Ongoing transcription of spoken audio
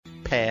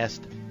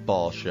Past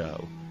Ball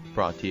Show,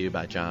 brought to you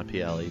by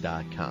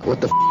JohnPielli.com.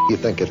 What the do you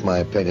think is my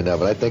opinion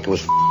of it? I think it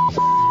was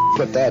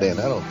put that in.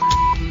 I don't.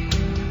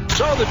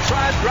 So the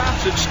Tribe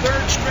drops its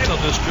third straight on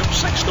this trip,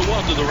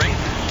 6-1 to the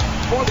Rangers.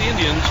 For the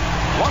Indians,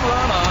 one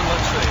run on,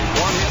 let's see,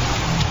 one hit.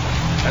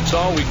 That's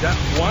all we got.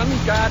 One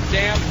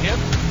goddamn hit.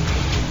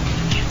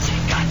 Can't say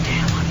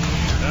goddamn on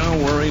here.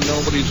 Don't worry,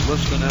 nobody's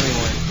listening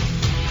anyway.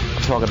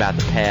 I'm talking about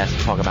the past,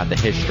 I'm talking about the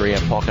history,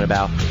 I'm talking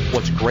about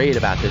what's great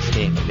about this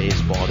game of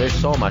baseball. There's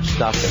so much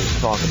stuff that we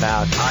can talk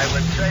about. I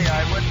would say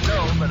I wouldn't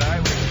know, but I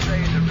would say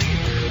the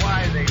reason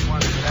why they won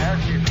the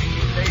past is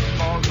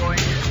baseball going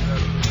into the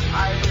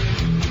highest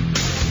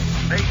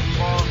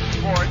baseball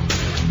sport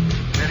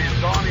that has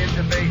gone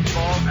into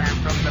baseball, and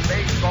from the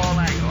baseball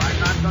angle. I'm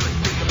not going to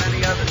speak of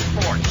any other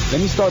sport. Let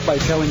me start by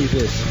telling you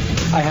this.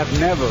 I have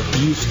never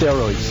used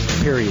steroids,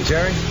 period.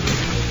 Jerry,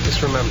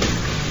 just remember,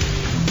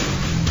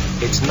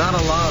 it's not a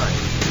lie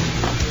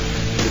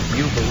if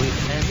you believe.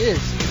 And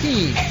this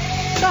team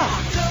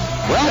sucks.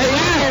 Well,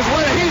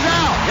 he's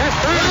out. Yes,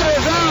 Brady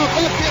is out.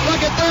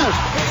 Look at this.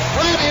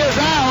 Brady is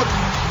out.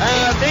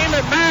 And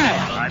Damon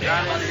Mack.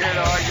 I'm not in here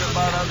to argue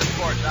about other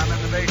sports. I'm in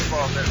the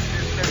baseball business.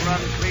 It's been run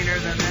cleaner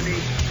than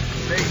any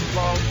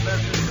baseball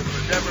business that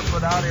was ever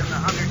put out in the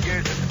 100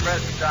 years at the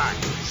present time.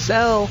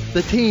 Sell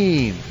the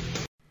team.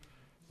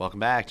 Welcome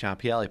back, John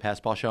Pielli,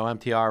 Past Ball Show,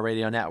 MTR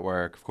Radio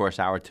Network. Of course,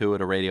 hour 2 of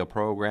the radio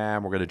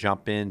program. We're going to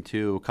jump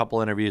into a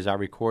couple interviews I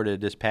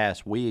recorded this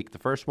past week. The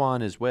first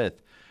one is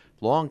with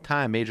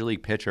longtime Major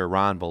League pitcher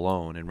Ron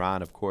Vallone. And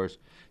Ron, of course,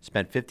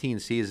 spent 15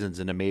 seasons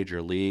in the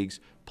major leagues,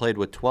 played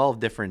with 12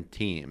 different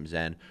teams,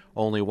 and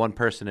only one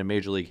person in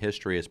Major League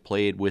history has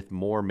played with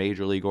more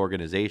Major League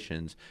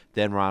organizations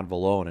than Ron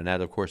Vallone, and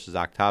that, of course, is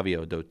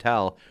Octavio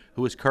Dotel,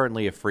 who is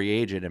currently a free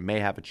agent and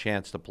may have a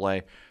chance to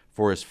play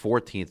for his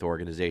 14th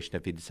organization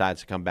if he decides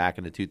to come back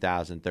in the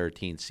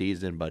 2013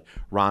 season. But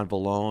Ron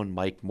Vallone,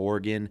 Mike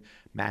Morgan,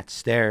 Matt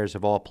Stairs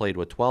have all played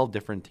with 12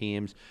 different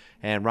teams,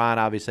 and Ron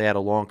obviously had a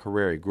long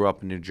career. He grew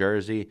up in New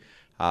Jersey,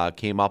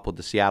 came up with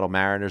the Seattle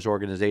Mariners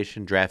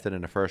organization, drafted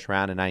in the first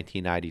round in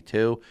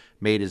 1992,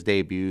 made his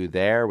debut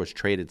there, was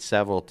traded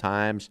several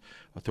times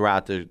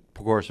throughout the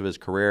course of his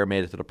career,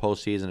 made it to the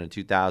postseason in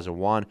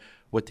 2001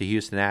 with the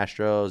Houston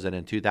Astros, and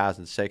in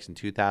 2006 and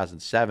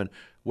 2007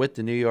 with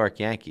the New York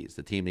Yankees,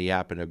 the team that he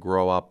happened to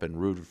grow up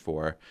and rooted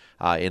for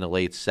in the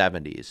late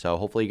 70s. So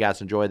hopefully you guys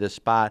enjoy this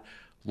spot.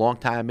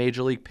 Longtime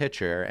Major League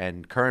pitcher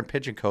and current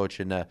pitching coach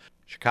in the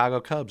Chicago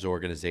Cubs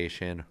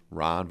organization,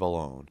 Ron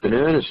Vallone. Good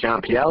afternoon, it's John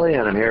Pielli,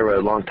 and I'm here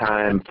with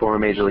longtime former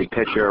Major League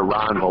pitcher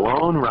Ron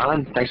Vallone.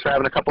 Ron, thanks for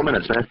having a couple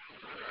minutes, man.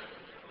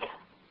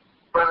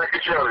 Well,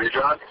 good show, you,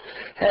 John.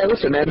 Hey,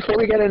 listen, man, before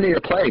we get into your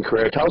playing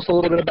career, tell us a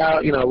little bit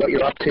about, what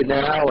you're up to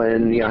now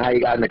and, how you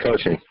got into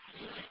coaching.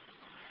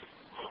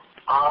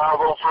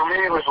 Well, for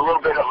me, it was a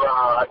little bit of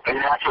a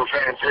natural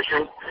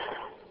transition.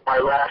 My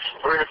last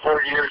 3 or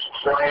 4 years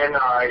playing,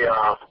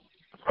 I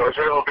was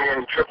able to be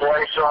in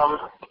AAA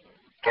some,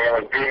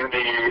 and being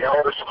the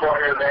eldest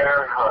player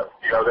there,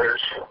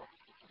 there's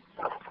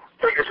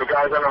taking some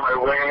guys under my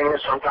wing,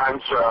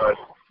 sometimes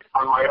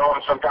on my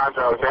own, sometimes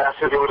I was asked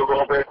to do it a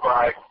little bit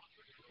by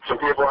some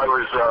people I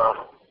was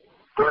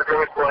working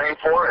with playing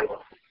for, and,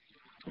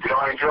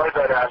 I enjoyed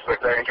that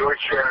aspect. I enjoyed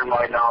sharing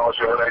my knowledge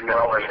of what I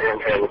know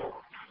and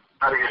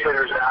how to get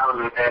hitters out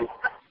and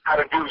how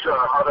to do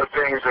other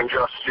things than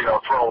just,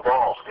 throw a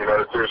ball.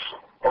 There's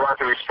a lot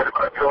to be said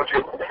about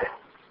coaching.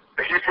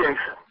 If you can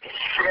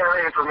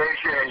share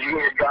information and you can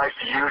get guys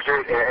to use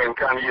it and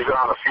kind of use it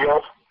on the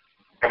field,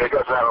 and it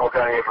doesn't matter what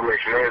kind of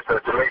information it is,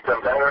 to make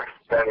them better,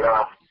 then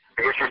I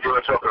guess you're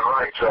doing something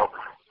right. So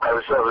I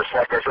was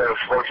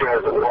fortunate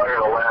as a player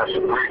in the last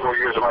 3 or 4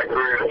 years of my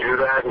career to do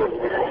that.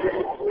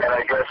 And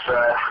I guess,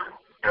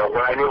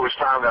 when I knew it was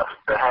time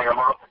to hang them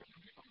up,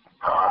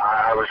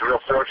 I was real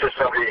fortunate.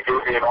 Somebody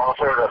gave me an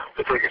offer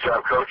to take a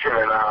job coaching,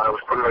 and I was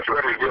pretty much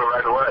ready to do it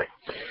right away.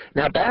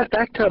 Now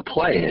back to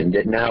playing.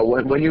 Now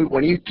when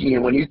you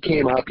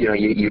came up,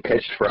 you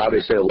pitched for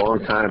obviously a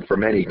long time for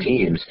many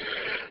teams.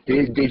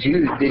 Did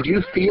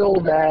you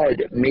feel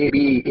that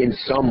maybe in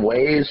some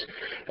ways,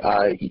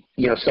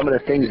 some of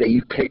the things that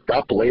you picked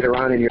up later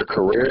on in your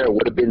career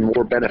would have been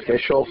more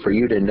beneficial for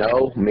you to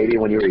know maybe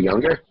when you were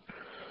younger?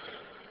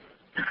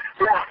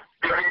 Yeah.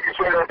 You can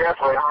say that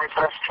definitely.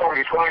 Hindsight's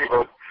 20/20,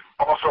 but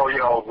also,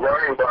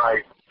 learning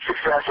by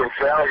success and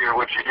failure,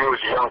 which you do as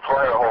a young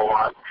player a whole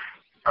lot,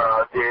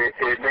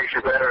 it makes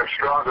you better and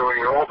stronger when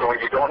you're older, when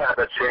you don't have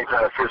that same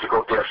kind of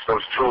physical gifts,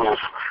 those tools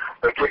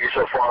that get you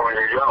so far when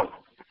you're young.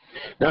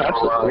 No,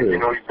 absolutely.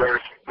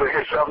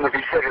 There's something to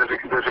be said.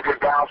 There's a good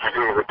balance to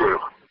be able to do.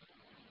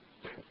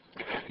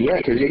 Yeah,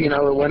 because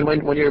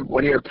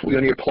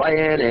when you're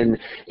playing, and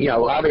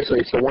obviously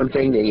it's the one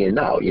thing that you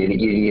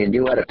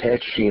knew how to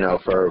pitch.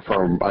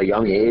 From a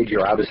young age,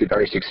 you're obviously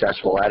very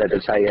successful at it.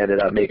 That's how you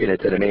ended up making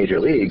it to the major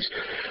leagues.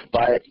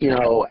 But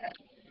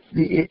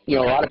a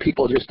lot of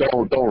people just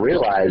don't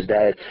realize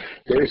that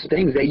there's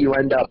things that you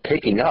end up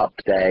picking up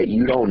that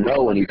you don't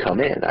know when you come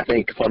in. I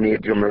think from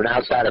an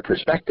outsider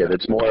perspective,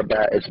 it's more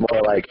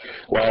like,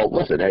 well,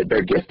 listen,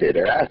 they're gifted,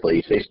 they're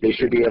athletes, they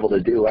should be able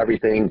to do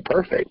everything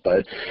perfect.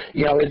 But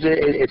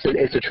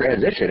it's a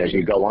transition as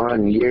you go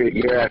on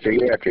year after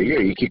year after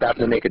year. You keep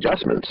having to make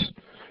adjustments.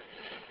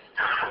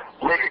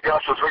 Make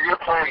adjustments. When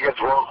you're playing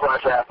against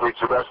world-class athletes,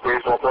 the best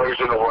baseball players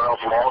in the world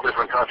from all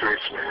different countries,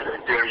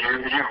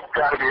 you've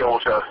got to be able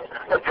to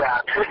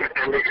adapt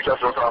and make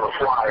adjustments on the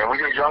fly. And when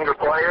you're a younger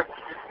player,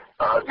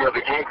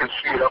 the game can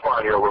speed up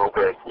on you a little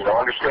bit.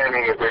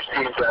 Understanding if there's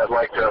teams that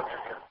like to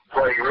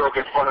play real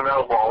good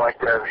fundamental ball, like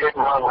to hit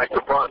and run, like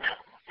to bunt.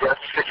 You have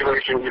to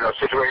situate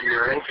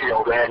your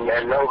infield and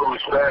know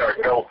who's there,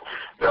 know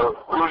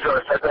who's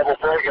a double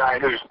play guy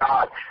and who's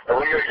not.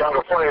 And when you're a younger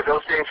player,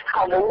 those games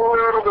come a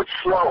little bit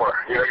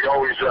slower. You're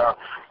always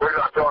working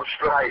on throwing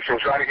strikes and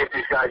trying to get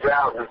these guys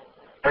out. And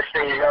next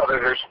thing you know,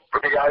 there's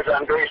 30 guys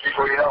on base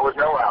before you know it with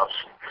no outs.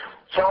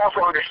 So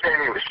also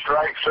understanding the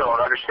strike zone,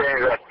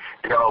 understanding that,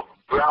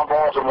 ground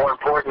balls are more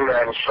important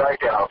than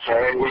strikeouts.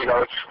 And,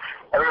 it's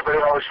everybody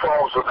always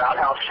calls about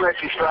how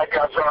sexy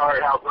strikeouts are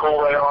and how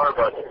cool they are,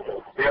 but,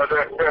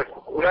 they're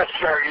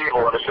necessary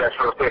evil in a sense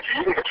for a pitcher.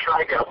 You can get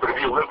strikeouts, but if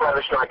you live by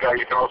the strikeout,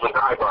 you can also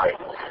die by it.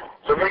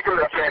 So making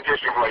that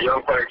transition from a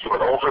young player to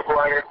an older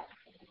player,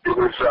 it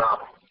was,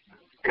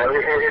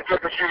 it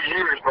took a few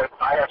years, but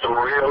I had some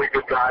really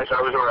good guys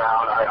I was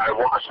around. I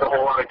watched a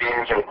whole lot of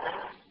games, and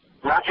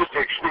not just the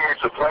experience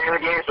of playing the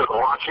games, but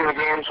watching the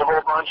games a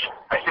whole bunch.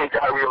 I think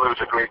that really was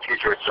a great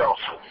teacher itself.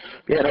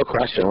 Yeah, no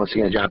question. Once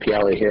again, John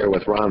Pielli here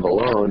with Ron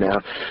Vallone. Now,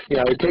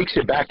 it takes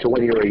you back to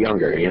when you were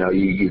younger.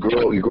 You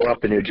grew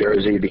up in New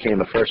Jersey. You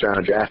became a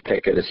first-round draft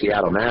pick of the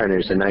Seattle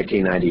Mariners in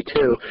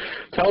 1992.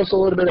 Tell us a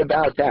little bit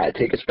about that.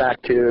 Take us back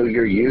to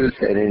your youth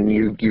and then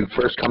you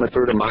first coming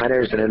through the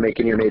minors and then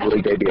making your major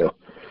league debut.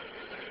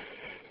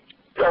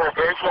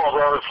 Baseball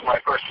was my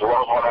first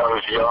love when I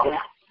was young.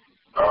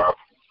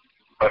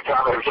 By the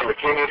time I became a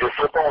teenager,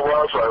 football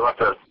was, so I went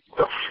to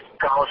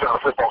college on a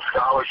football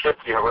scholarship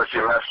at the University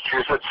of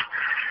Massachusetts,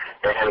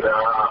 and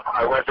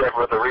I went there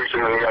with the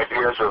reason and the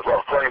ideas of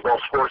playing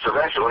both sports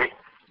eventually,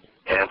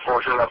 and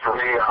fortunate enough for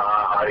me,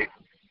 I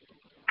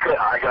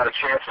got a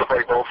chance to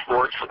play both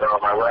sports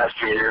my last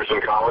 2 years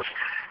in college.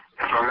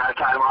 And from that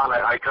time on,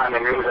 I kind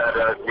of knew that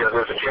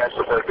there's a chance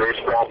to play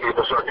baseball.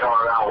 People start coming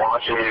around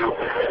watching you.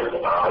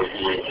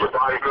 Your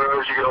body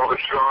grows, you get a little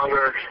bit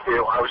stronger.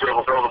 I was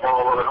able to throw the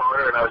ball a little bit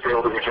harder, and I was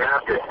able to be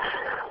drafted.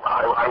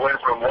 I went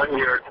from 1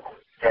 year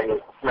in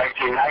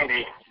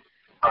 1990,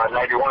 91,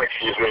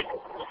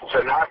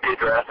 to not be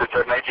drafted,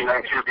 to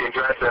 1992 being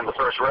drafted in the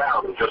first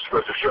round. Just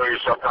goes to show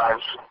you sometimes,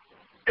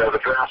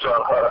 the draft's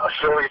a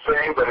silly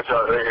thing, but it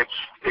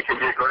can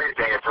be a great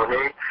thing. And for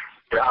me,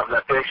 having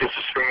that patience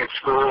to stay in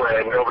school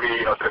and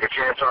nobody, took a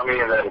chance on me,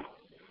 and then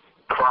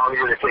the following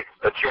year they take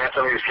a chance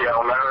on me, the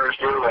Seattle Mariners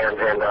do,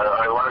 and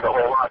I learned a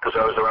whole lot because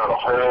I was around a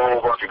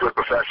whole bunch of good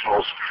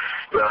professionals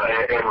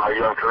in my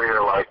young career,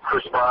 like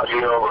Chris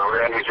Baggio and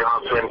Randy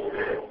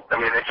Johnson. I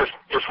mean, it's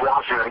just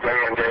watching them day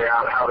in, day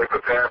out, how they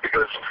prepare,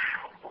 because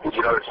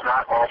it's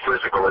not all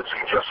physical, it's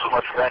just as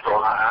much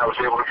mental. I was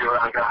able to be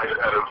around guys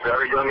at a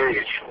very young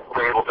age who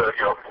were able to,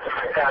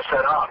 pass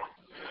that on.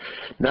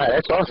 No,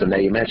 that's awesome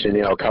that you mentioned,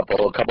 a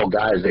couple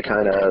guys that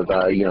kind of,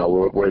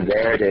 were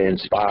there to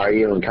inspire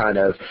you and kind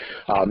of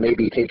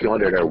maybe take you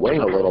under their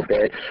wing a little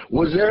bit.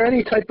 Was there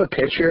any type of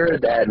pitcher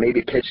that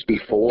maybe pitched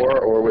before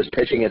or was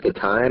pitching at the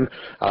time,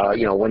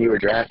 when you were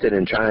drafted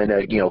and trying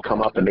to,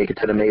 come up and make it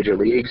to the major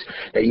leagues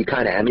that you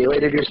kind of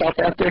emulated yourself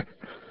after?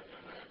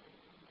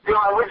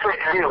 I wouldn't say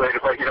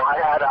emulated, but,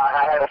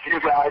 I had a few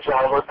guys that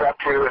I looked up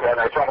to and that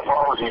I tried to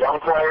follow as a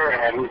young player,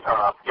 and,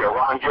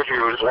 Ron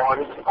Guidry was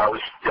one. I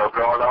was,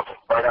 growing up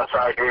right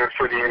outside New York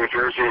City in New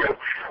Jersey and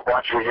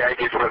watching the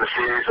Yankees win the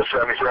series of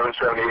 77,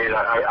 78.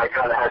 I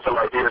kind of had some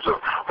ideas of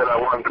what I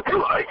wanted to be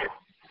like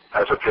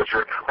as a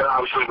pitcher. But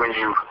obviously when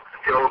you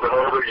get a little bit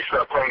older, you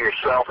start playing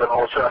yourself, and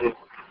all of a sudden,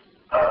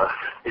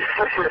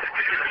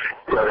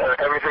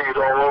 everything is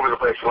all over the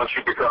place once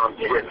you get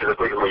into the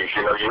big leagues.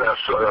 You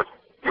have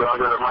you're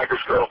under the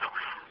microscope,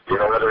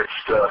 whether it's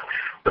the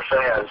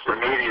fans, the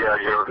media,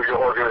 your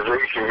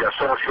organization. You have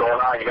so much going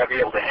on. You got to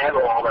be able to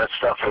handle all that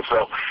stuff. And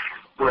so,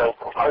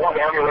 I wanted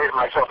to emulate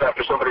myself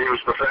after somebody who was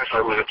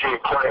professional, who was a team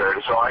player.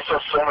 And so I saw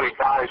so many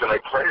guys, and I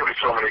played with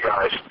so many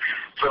guys.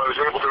 So I was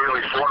able to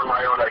really form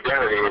my own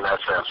identity in that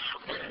sense.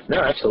 No,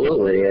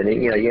 absolutely. And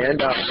you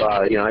end up,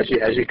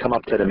 as you come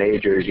up to the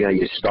majors,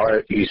 you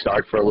start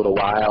for a little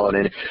while, and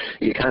then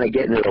you kind of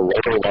get into the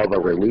role of a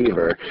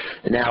reliever.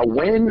 Now,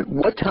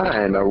 what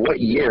time or what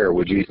year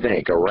would you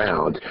think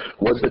around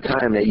was the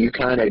time that you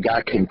kind of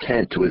got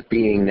content with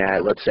being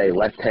that, let's say,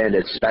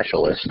 left-handed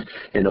specialist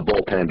in the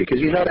bullpen? Because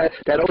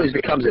that always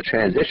becomes a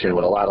transition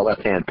with a lot of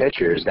left-hand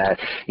pitchers. That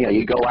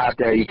you go out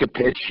there, you could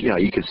pitch,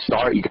 you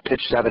could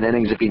pitch 7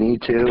 innings if you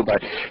need to,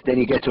 but then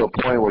you get to a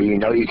point where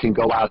you can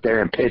go out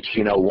there and pitch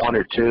 1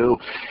 or 2,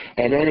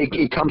 and then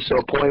it comes to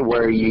a point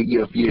where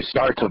you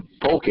start to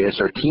focus,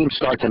 or teams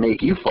start to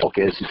make you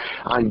focus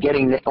on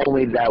getting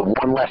only that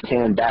one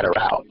left-hand batter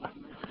out?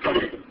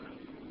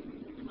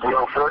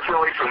 Well,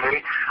 fortunately for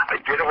me, I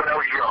did it when I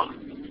was young.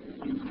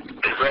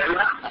 And then,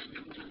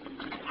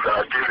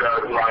 due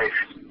to my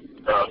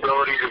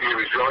ability to be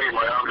resilient,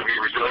 my arm to be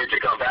resilient, to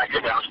come back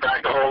and bounce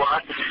back a whole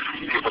lot,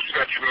 people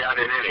stretched me out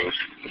in innings.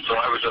 So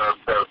I was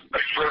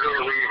a shorter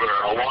reliever,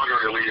 a longer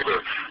reliever,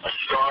 a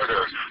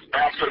starter,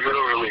 back to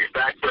middle relief,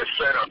 back to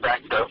center,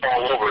 back to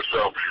all over.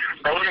 So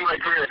early in my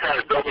career, it kind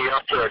of built me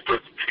up to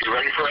be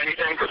ready for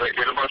anything, because I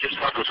did a bunch of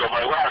stuff. And so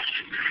my last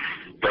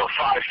 5,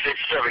 6,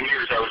 7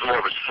 years, I was more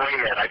of a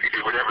swingman. I could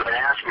do whatever they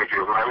asked me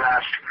to. My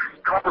last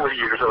couple of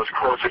years, I was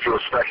closer to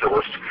a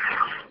specialist.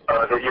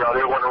 They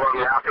didn't want to run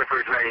me out there for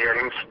as many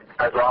innings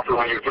as often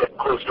when you get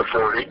close to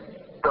 40.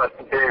 But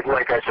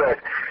like I said,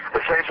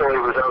 essentially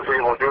I was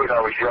able to do it when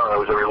I was young. I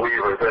was a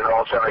reliever. Then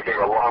all of a sudden I became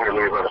a long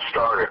reliever and a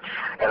starter.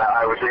 And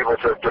I was able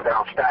to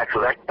bounce back.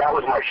 So that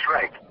was my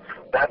strength.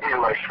 That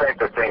being my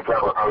strength, I think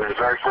I was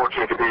very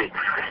fortunate to be,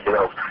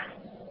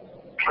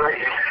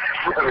 traded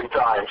 7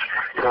 times,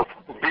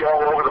 be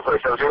all over the place.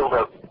 I was able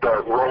to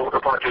roll with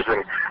the punches,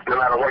 and no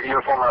matter what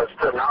uniform I was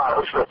putting on, I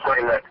was still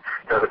playing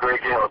the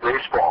great game of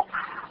baseball.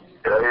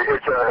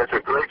 It's a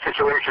great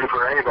situation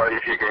for anybody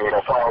if you can,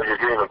 follow your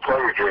dream and play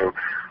your dream.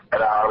 And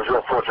I was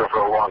real fortunate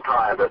for a long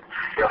time. But,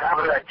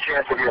 having that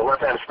chance to be a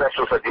left-hand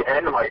specialist at the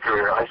end of my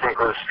career, I think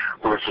was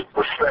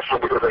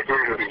special, because I did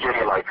it in the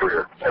beginning of my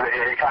career. And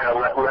it kind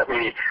of let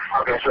me,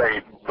 how can I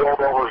say, build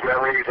all those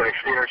memories and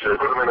experiences,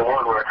 put them into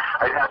one where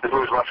I didn't have to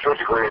do as much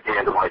physically at the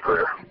end of my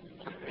career.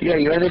 Yeah,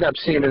 you ended up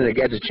seeing him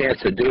get a chance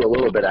to do a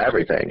little bit of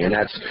everything, and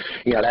that's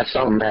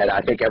something that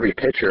I think every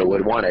pitcher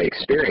would want to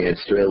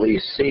experience, to at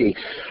least see,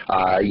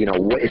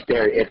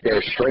 if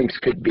their strengths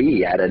could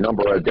be at a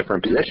number of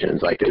different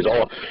positions. Like there's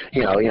all,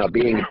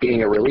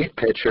 being a relief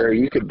pitcher,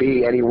 you could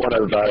be any one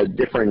of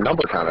different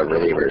number kind of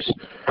relievers.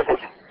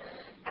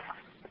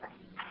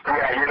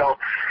 Yeah,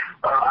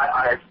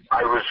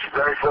 I was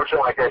very fortunate,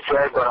 like I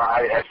said, but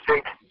I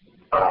think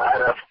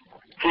at a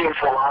team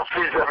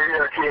philosophies. Every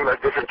year,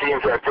 different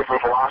teams have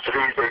different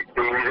philosophies.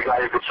 They need a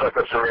guy who could suck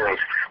up some innings.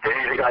 They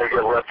need a guy who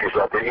could get lefties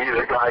up. They needed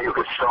a guy who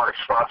could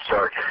spot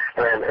start.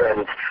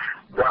 And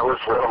that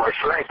was one of my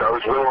strengths. I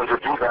was willing to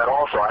do that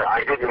also. I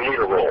didn't need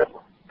a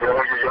role. When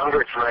you're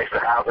younger, it's nice to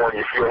have one.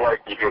 You feel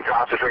like you can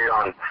concentrate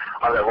on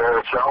that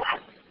role itself.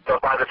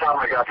 But by the time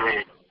I got to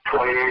be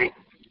 28,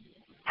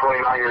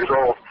 29 years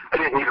old, I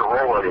didn't need a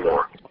role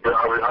anymore.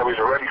 I was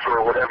ready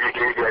for whatever you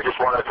gave me. I just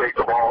wanted to take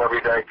the ball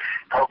every day,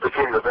 help the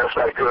team the best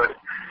I could.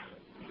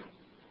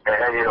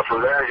 And,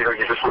 from there, you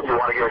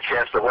want to get a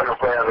chance to win and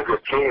play on a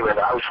good team. And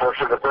I was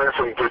fortunate to play on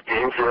some good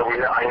teams.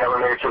 I never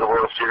made it to the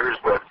World Series,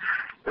 but,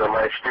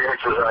 my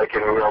experiences, I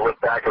can,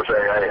 look back and say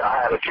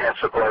I had a chance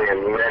to play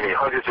in many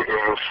hundreds of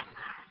games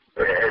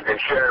and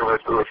share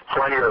with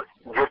plenty of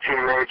good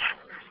teammates,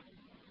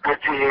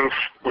 good teams,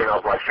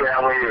 my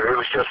family. It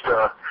was just,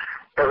 I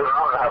don't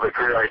know how the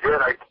career I did.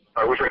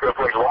 I wish I could have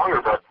played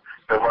longer, but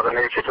Mother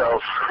Nature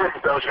tells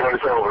you when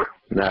it's over.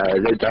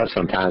 It does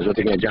sometimes. Once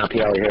again, John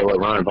Pielli here with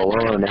Ron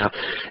Valero. Now,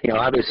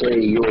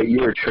 obviously you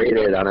were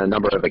traded on a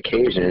number of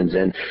occasions,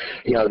 and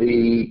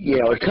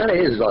it kind of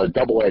is a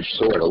double-edged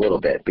sword a little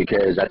bit,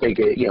 because I think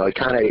it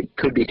kind of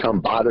could become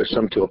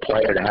bothersome to a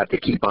player to have to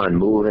keep on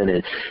moving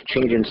and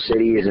changing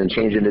cities and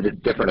changing to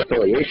different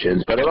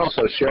affiliations. But it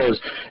also shows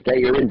that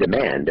you're in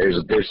demand.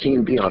 There's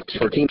teams,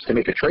 for teams to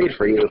make a trade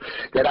for you,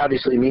 that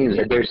obviously means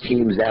that there's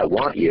teams that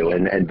want you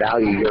and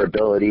value your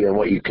ability and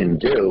what you can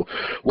do.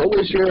 What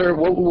was your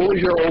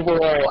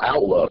overall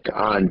outlook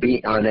on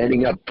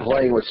ending up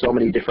playing with so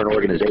many different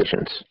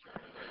organizations?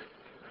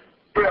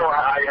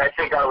 I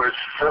think I was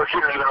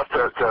fortunate enough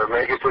to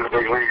make it to the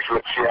big leagues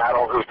with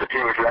Seattle, who's the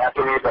team who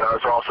drafted me, but I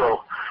was also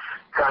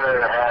kind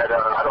of had,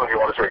 I don't even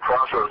want to say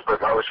crossroads,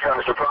 but I was kind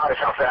of surprised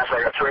how fast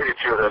I got traded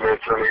to the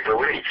major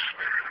leagues.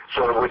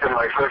 So within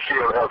my first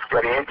year of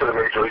getting into the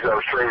major leagues, I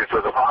was traded to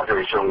the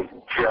Padres from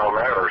Seattle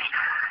Mariners.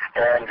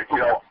 And,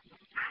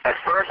 at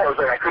first I was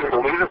like, I couldn't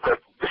believe it, but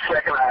the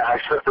second I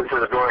stepped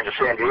into the door into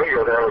San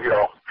Diego, they were,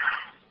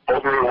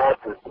 opening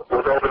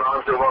with open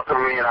arms, they welcomed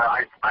me, and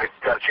I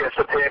got a chance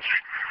to pitch.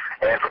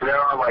 And from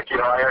there on,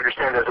 I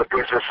understand there's a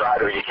business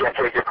side of it. You can't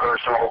take it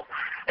personal.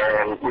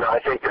 And,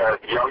 I think the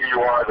younger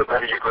you are, the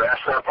better you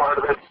grasp that part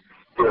of it.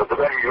 The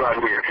better you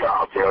run to your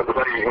job. The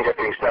better you can get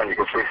things done. You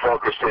can stay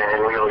focused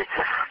and really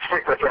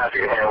stick the task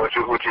at hand, which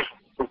is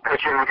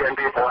pitching and getting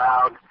people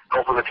out,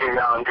 helping the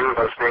team out, and doing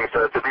those things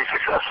to be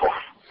successful.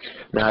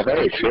 Now,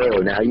 very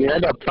true. Now, you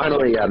end up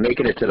finally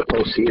making it to the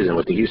postseason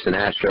with the Houston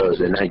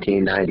Astros in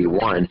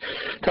 1991.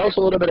 Tell us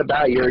a little bit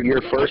about your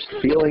first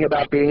feeling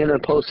about being in the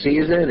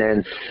postseason,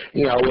 and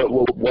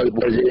what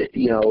was it?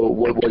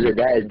 Was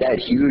it that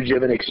huge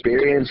of an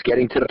experience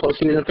getting to the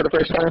postseason for the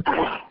first time?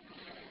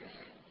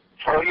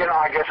 Well,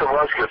 I guess it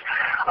was, because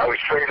I was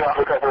traded off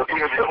a couple of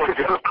teams that were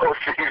in the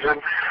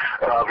postseason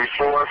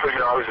before. So,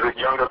 I was a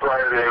younger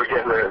player. They were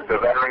getting the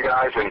veteran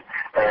guys, and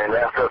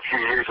after a few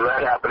years of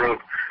that happening,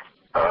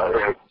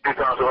 in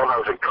 2001, I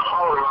was in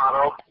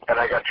Colorado, and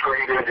I got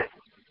traded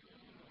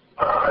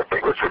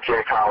pitched for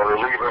Jake Howard,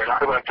 reliever, and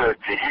I went to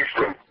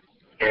Houston,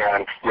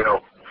 and, you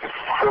know,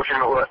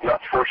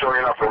 fortunately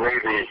enough for me,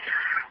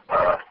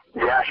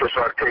 the Astros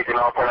started taking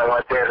off when I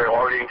went there. They were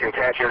already in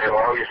contention. They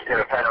were always in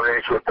a pennant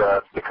race with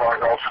the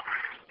Cardinals.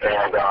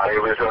 And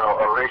it was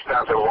a race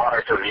down to the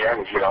wire to the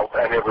end, you know,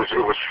 and it was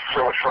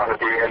so much fun to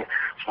be in.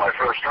 It's my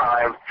first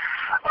time.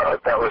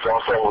 That was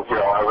also, you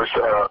know, I was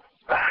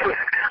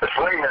a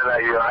swing that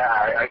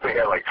I think I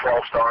had like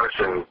 12 starts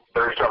and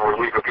 30-some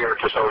relief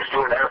appearances. So I was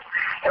doing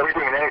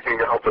everything and anything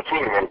to help the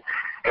team. And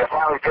it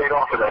finally paid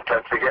off in that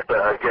sense to get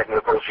into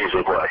the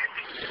postseason play.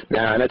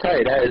 Now, and I tell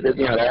you, that,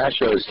 you know, the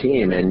Astros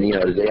team, and you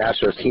know, the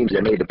Astros teams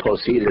that made the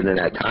postseason in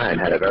that time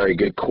had a very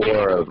good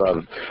core of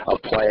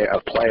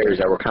players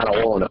that were kind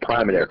of all in the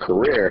prime of their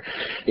career.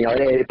 You know,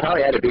 it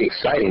probably had to be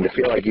exciting to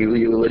feel like you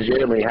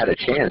legitimately had a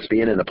chance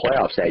being in the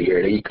playoffs that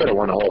year. That you could have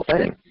won the whole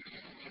thing.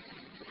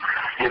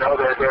 You know,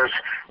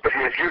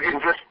 if you can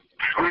just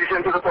squeeze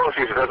into the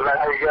postseason, doesn't matter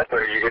how you get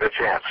there, you get a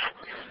chance.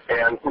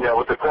 And, you know,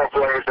 with the core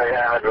players they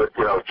had, with,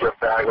 you know, Jeff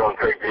Bagwell and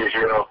Craig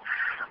Biggio,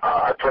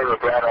 I played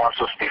with Brad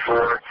Ausmus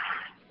before.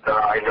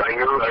 I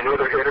knew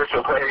the hitters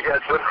were playing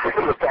against them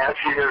in the past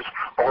years,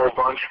 a whole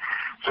bunch.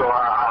 So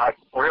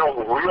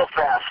real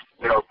fast,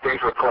 you know, things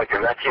were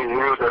clicking. That team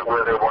knew that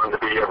where they wanted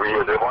to be every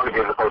year. They wanted to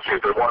be in the postseason.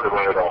 They wanted to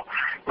win it all.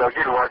 You know, it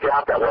didn't work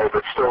out that way,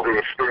 but still the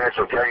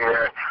experience of getting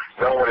there,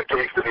 knowing what it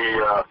takes to be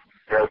a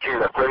team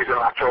that plays in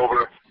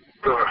October.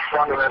 They were a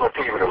fundamental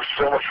team, and it was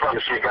so much fun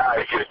to see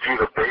guys just do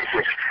the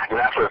basics, and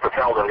that's what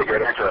propelled them to get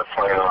into that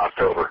playing in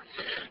October.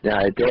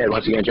 Yeah, it did.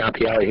 Once again, John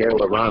Pielli here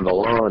with Ron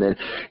Vallone, and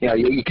you know,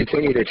 you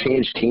continue to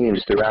change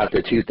teams throughout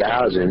the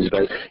 2000s,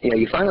 but you know,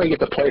 you finally get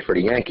to play for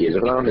the Yankees.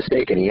 If I'm not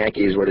mistaken, the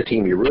Yankees were the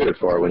team you rooted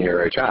for when you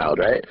were a child,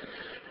 right?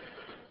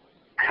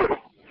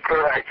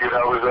 Correct. You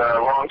know, it was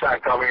a long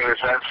time coming in a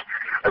sense,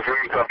 a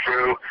dream come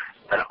true,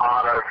 an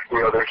honor.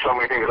 You know, there's so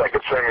many things I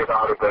could say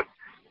about it, but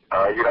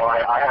you know,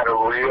 I had a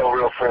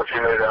real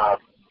fortunate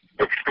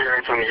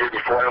experience in the year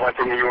before I went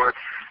to New York.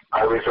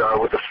 I was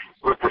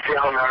with the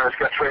Seattle Mariners,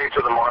 got traded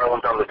to the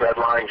Marlins on the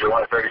deadline,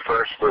 July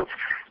 31st of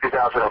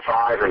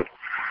 2005, and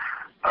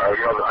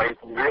you know, I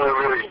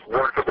really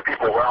worked with the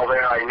people well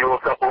there. I knew a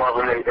couple of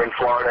them in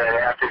Florida,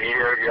 and after the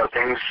year, you know,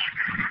 things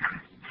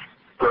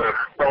were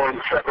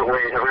going separate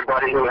ways.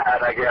 Everybody who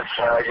had, I guess,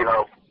 you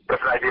know,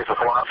 different ideas and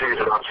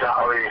philosophies about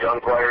salaries, young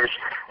players,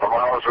 the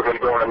Marlins were going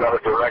to go in another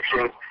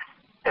direction.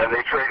 And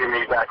they traded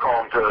me back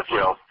home to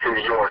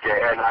New York.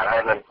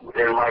 And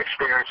in my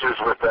experiences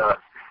with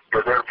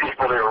their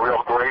people, they were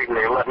real great, and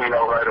they let me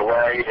know right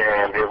away.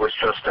 And it was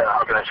just,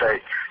 how can I say,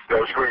 it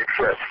was a great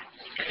fit.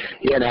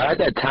 Yeah, now at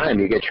that time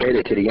you get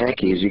traded to the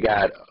Yankees, you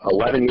got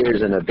 11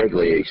 years in the big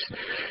leagues.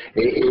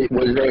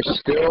 Was there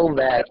still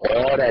that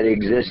awe that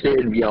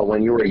existed, you know,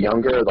 when you were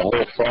younger, the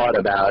whole thought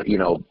about, you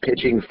know,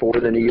 pitching for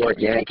the New York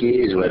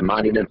Yankees with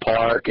Monument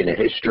Park and the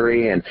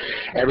history and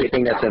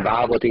everything that's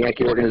involved with the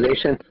Yankee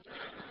organization?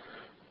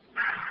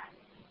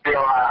 You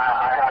know,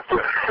 I have to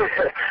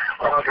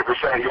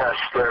 100% yes.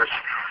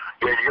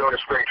 You go to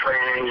spring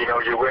training, you know,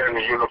 you're wearing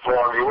the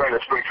uniform, you're wearing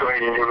the spring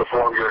training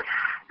uniform, you're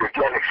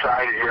getting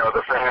excited, you know,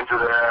 the fans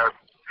are there,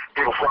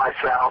 people fly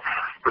south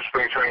for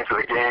spring training to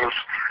the games.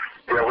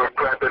 You know, we're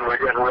prepping, we're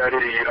getting ready,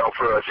 you know,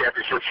 for a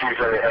championship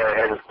season,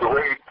 and the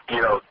way,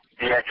 you know,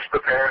 the Yankees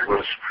prepared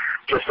was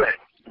just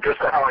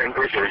how I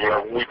envisioned. You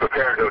know, we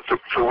prepared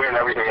to win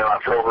everything in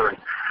October. And,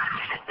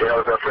 you know,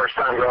 it was the first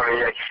time going to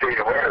Yankee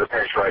Stadium wearing the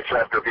pinstripes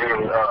after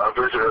being a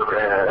visitor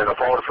and a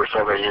opponent for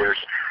so many years.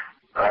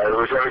 It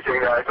was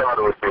everything that I thought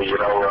it would be, you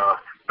know,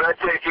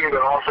 breathtaking,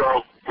 but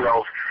also, you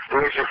know, it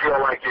makes you feel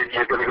like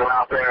you're going to go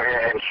out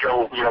there and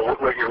show, you know,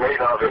 what you're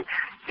made of, and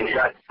you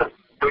got the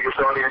biggest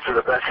audience in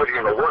the best city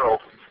in the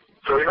world.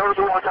 So, you know, it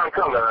was a long time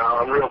coming.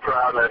 I'm real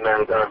proud, and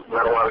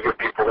met a lot of good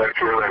people there,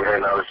 too,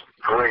 and I was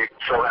really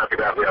so happy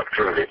to have the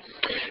opportunity.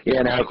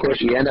 Yeah, now, of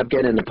course, you end up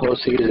getting in the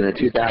postseason in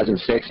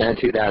 2006 and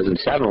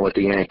 2007 with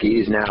the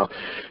Yankees. Now,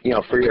 you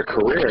know, for your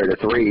career, the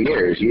 3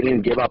 years, you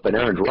didn't give up an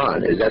earned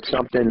run. Is that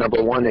something,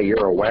 number one, that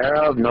you're aware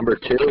of? Number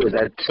two, is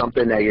that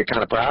something that you're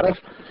kind of proud of?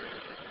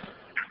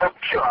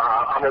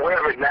 I'm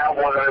aware of it now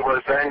more than I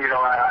was then. You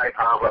know,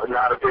 I'm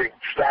not a big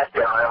stat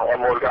guy.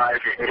 I'm one guy,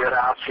 if you can get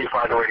outs, you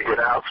find a way to get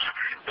outs,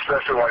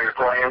 especially while you're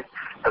playing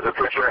as a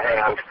pitcher.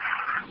 And,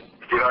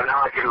 you know,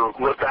 now I can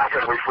look back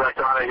and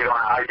reflect on it. You know,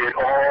 I did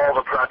all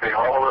the prepping,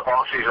 all the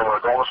off-season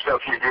work, all the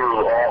stuff you do,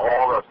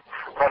 all the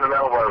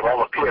fundamental work,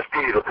 all the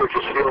PFP, the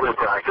pitcher's fielding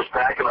practice,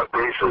 backing up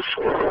bases,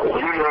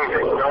 you name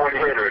it, knowing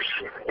hitters.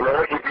 You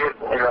know what you did,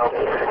 you know,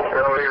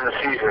 earlier in the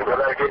season, what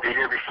I did the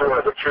year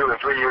before, the 2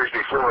 and 3 years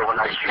before when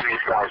I see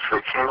these guys, if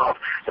it came up,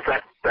 if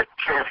that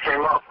chance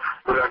came up,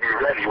 would I be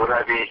ready? Would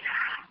I be,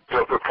 you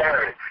know,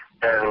 prepared?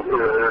 And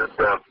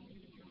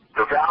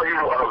the value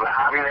of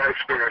having that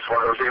experience when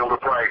I was able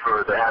to play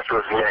for the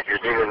Astros and Yankees,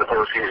 being in the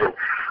postseason,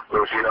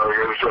 was, you know,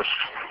 it was just,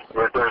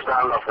 there's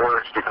not enough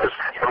words, because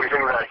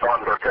everything that I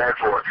thought and prepared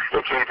for,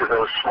 it came to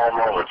those small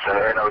moments,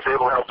 and I was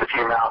able to help the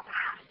team out.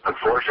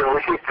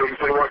 Unfortunately, things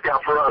didn't work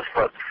out for us,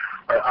 but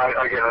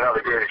again,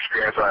 another great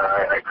experience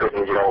I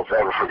couldn't,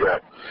 ever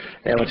forget.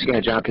 And once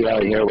again, John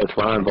Pielli here with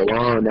Ron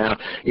Vallone. Now,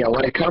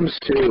 when it comes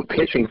to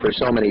pitching for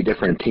so many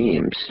different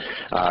teams,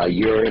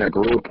 you're in a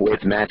group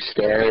with Matt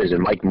Stairs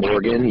and Mike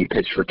Morgan. You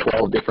pitched for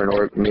 12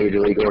 different major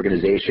league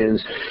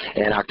organizations,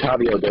 and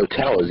Octavio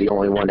Dotel is the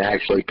only one to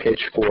actually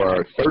pitch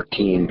for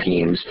 13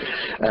 teams.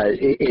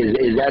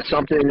 Is that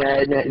something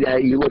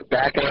that you look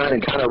back on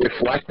and kind of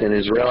reflect and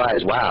is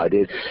realize, wow,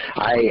 dude,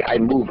 I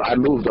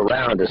moved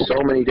around to so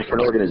many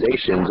different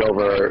organizations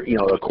over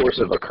the course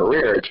of a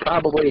career. It's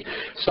probably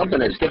something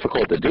that's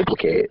difficult to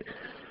duplicate.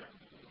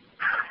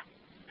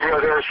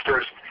 There's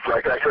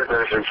like I said,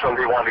 there's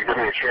somebody wanted to give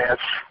me a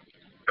chance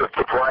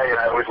to play, and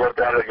I always looked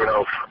at it,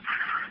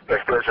 if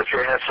there's a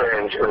chance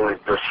and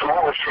the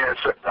smallest chance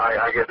that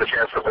I get the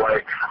chance to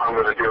play, I'm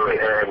going to do it.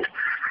 And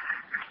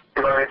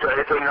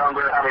it's a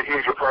number. I mean,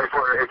 teams you play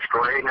for, it's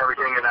great and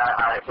everything. And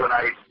when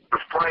I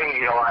was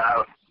playing, it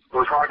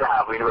was hard to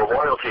have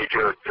loyalty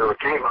to a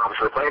team.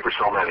 Obviously, playing for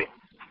so many.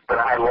 But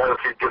I had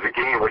loyalty to the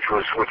game, which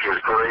was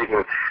great,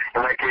 and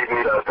that gave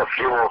me the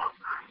fuel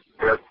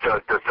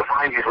to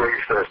find these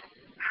ways to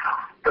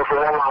go from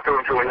one locker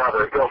room to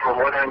another, go from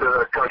one end of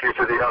the country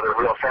to the other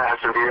real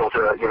fast, and be able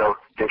to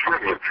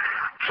contribute.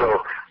 So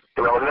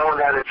knowing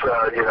that it's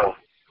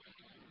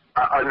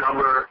a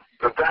number.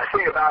 The best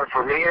thing about it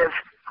for me is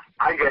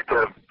I get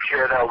to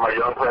share that with my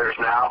young players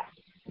now.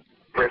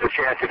 There's a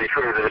chance to be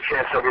treated. There's a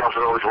chance somebody else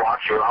will always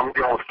watch you. I'm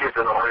dealing with kids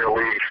in the higher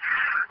leagues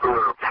who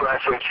are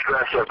pressing,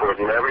 stressing,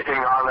 putting everything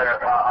on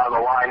the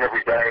line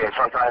every day, and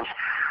sometimes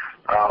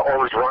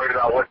always worried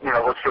about what's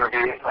going to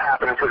be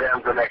happening to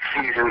them the next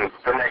season,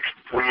 the next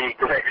week,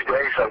 the next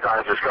day.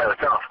 Sometimes it's kind of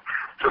tough.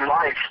 So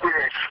my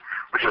experience,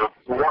 which is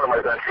one of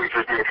my best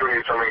features, being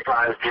traded so many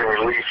times, being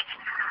released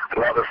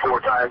another 4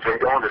 times, and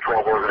going to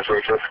 12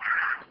 organizations.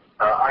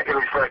 I can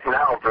reflect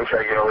now and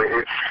say,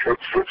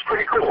 it's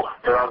pretty cool.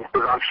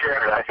 I'm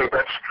sharing it. I think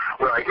that's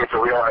where I get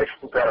to realize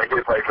that I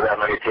did play for that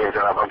many teams,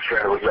 and I'm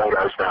sharing it with young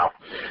guys now.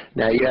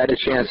 Now, you had a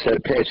chance to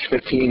pitch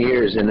 15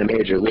 years in the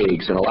major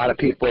leagues, and a lot of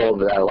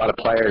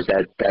players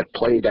that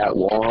played that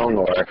long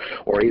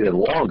or even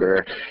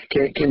longer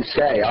can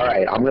say, all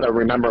right, I'm going to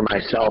remember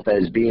myself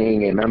as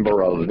being a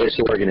member of this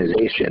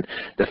organization.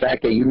 The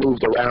fact that you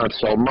moved around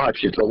so much,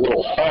 it's a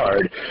little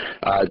hard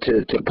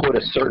to put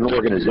a certain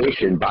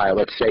organization by,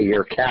 let's say,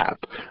 your cap,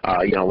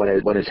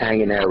 when it's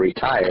hanging there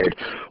retired.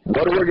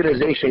 What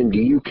organization do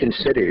you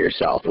consider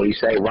yourself? When you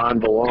say Ron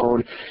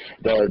Vallone,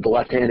 the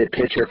left-handed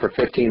pitcher for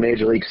 15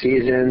 major league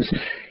seasons,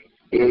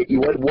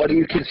 what do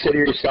you consider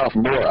yourself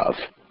more of?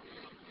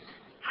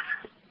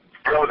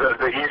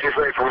 The easiest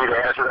way for me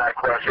to answer that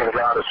question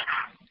is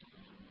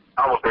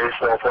I'm a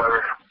baseball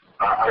player.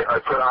 I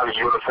put on a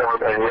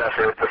uniform, and yes,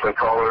 it has different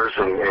colors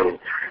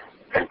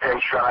and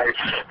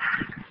pinstripes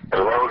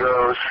and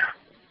logos.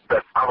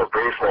 But I'm a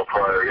baseball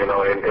player,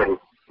 and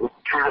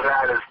true to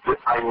that is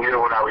I knew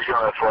when I was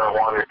young that's what I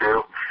wanted to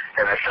do,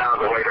 and I found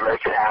a way to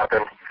make it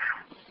happen.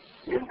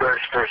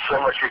 There's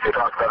so much you could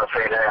talk about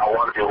saying, hey, I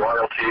want to be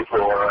loyal to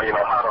people, or,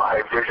 how do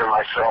I envision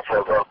myself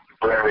of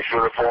wearing this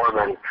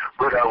uniform, and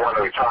who do I want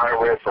to retire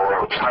with,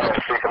 or how do I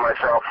think of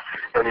myself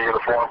in the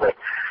uniform. But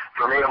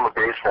for me, I'm a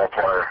baseball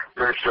player.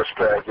 There's just,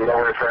 what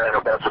I'm saying,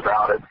 that's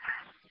about it.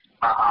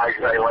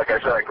 Like I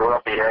said, I grew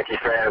up a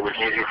Yankee fan. It was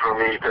easy for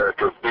me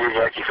to be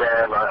a Yankee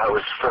fan. I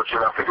was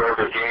fortunate enough to go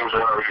to the games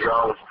when I was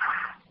young.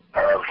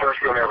 The first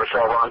game I ever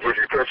saw Ron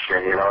Guidry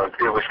pitching, it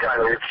was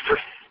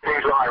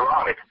things were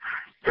ironic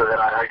that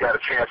I got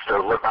a chance to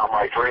live out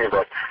my dream.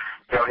 But,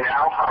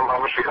 now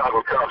I'm a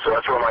Chicago Cub, so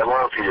that's where my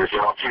loyalty is.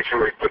 I'm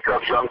teaching the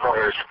Cubs young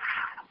players,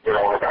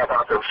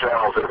 about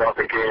themselves and about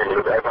the game,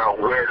 and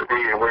about where to be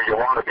and where you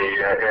want to be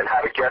and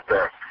how to get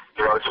there.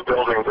 It's a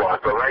building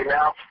block. But right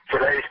now,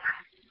 today,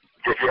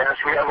 if you ask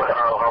me,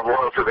 I'm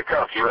loyal to the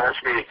Cubs. You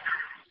ask me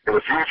in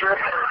the future,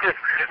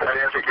 that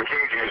answer can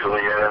change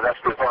usually, and that's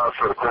been part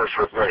for the course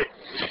with me.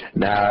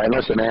 Now, and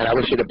listen, man, I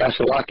wish you the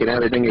best of luck in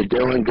everything you're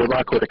doing. Good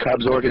luck with the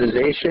Cubs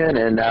organization,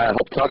 and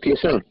hope to talk to you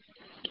soon.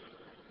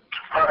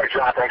 All right,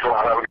 John, thanks a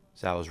lot.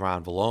 So that was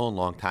Ron Vallone,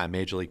 longtime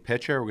Major League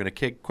pitcher. We're going to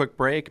take a quick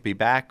break, be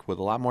back with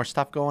a lot more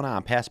stuff going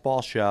on. Pass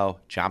Ball Show,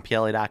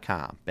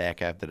 JohnPielli.com.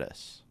 Back after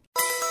this.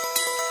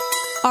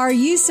 Are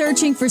you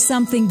searching for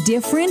something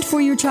different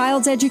for your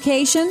child's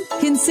education?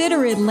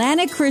 Consider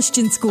Atlantic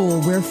Christian School,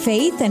 where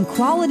faith and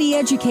quality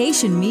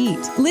education meet.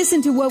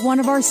 Listen to what one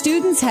of our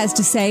students has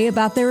to say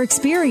about their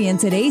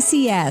experience at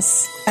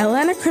ACS.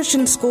 Atlantic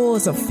Christian School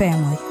is a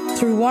family.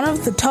 Through one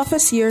of the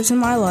toughest years in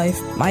my life,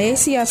 my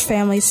ACS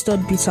family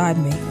stood beside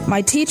me.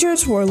 My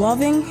teachers were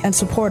loving and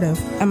supportive,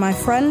 and my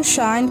friends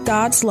shined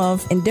God's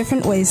love in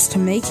different ways to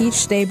make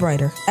each day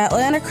brighter.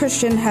 Atlantic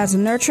Christian has a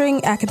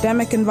nurturing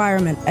academic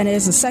environment and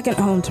is a second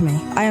home to me.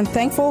 I am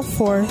thankful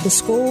for the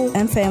school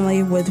and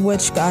family with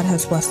which God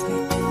has blessed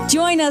me.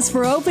 Join us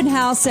for open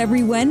house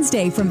every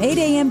Wednesday from 8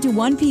 a.m. to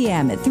 1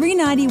 p.m. at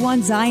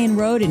 391 Zion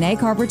Road in Egg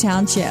Harbor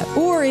Township.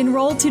 Or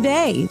enroll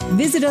today.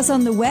 Visit us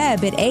on the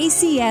web at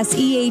acseht.org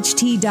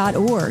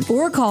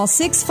or call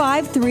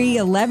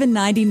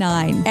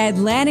 653-1199.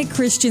 Atlantic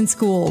Christian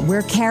School,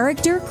 where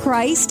character,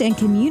 Christ, and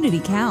community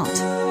count.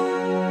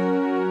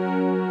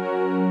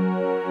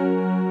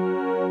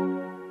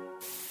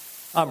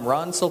 I'm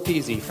Ron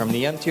Solpese from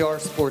the MTR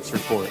Sports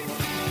Report.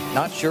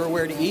 Not sure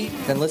where to eat?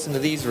 Then listen to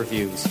these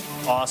reviews.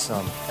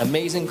 Awesome.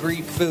 Amazing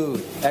Greek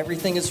food.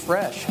 Everything is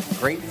fresh.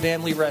 Great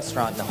family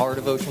restaurant in the heart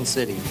of Ocean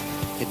City.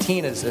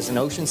 Katina's is an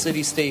Ocean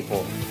City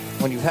staple.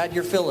 When you've had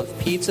your fill of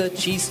pizza,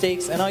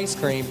 cheesesteaks, and ice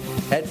cream,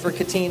 head for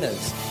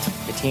Katina's.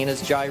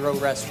 Katina's Gyro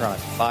Restaurant,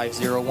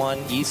 501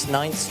 East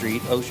 9th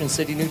Street, Ocean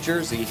City, New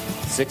Jersey,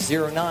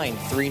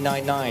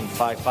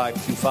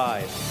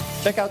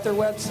 609-399-5525. Check out their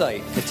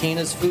website,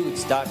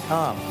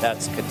 katinasfoods.com.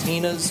 That's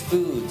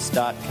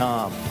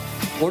katinasfoods.com.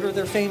 Order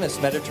their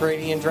famous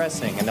Mediterranean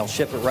dressing, and they'll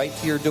ship it right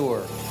to your door.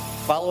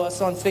 Follow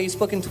us on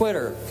Facebook and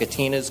Twitter,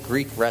 Katina's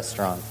Greek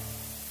Restaurant.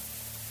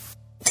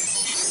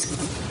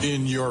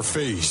 In your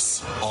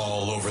face,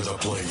 all over the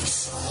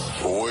place.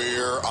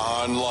 We're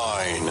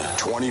online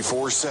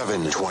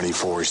 24/7.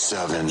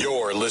 24/7.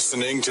 You're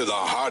listening to the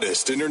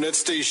hottest internet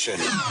station.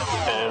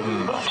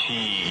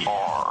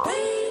 MTR.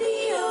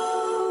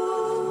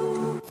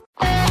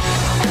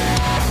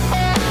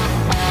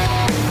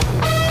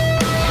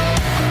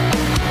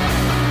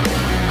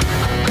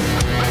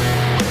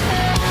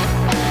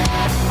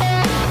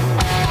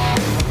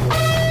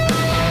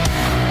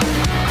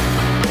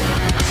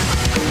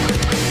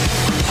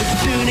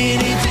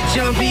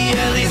 Jumpy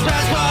Ellie's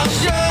basketball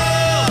show,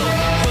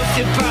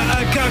 hosted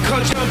by a guy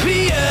called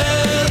Jumpy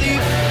Ellie.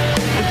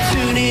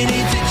 Tuning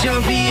into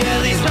Jumpy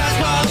Ellie's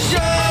basketball show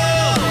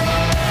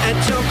at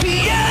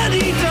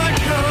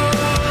jumpyellie.com.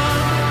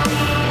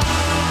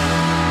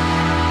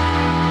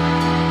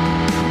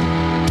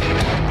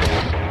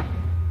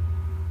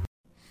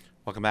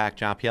 Welcome back,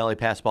 John Pielli,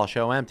 Basketball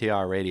Show,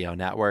 MTR Radio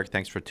Network.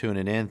 Thanks for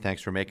tuning in.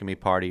 Thanks for making me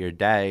part of your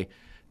day.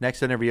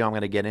 Next interview I'm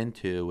going to get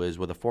into is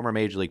with a former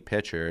Major League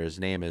pitcher. His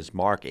name is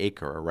Mark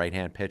Aker, a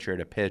right-hand pitcher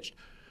that pitched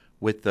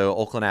with the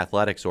Oakland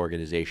Athletics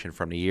organization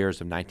from the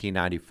years of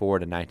 1994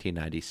 to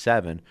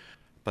 1997.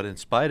 But in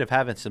spite of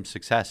having some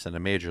success in the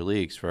major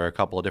leagues for a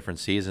couple of different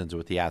seasons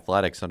with the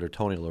Athletics under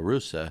Tony La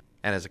Russa,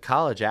 and as a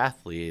college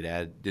athlete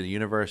at the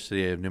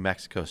University of New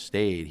Mexico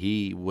State,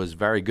 he was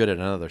very good at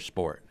another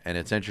sport. And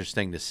it's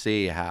interesting to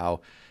see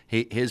how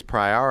his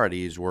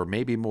priorities were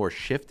maybe more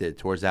shifted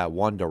towards that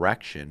one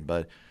direction,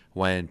 but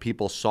when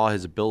people saw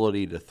his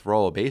ability to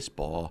throw a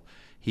baseball,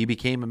 he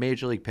became a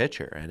major league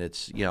pitcher. And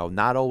it's,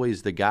 not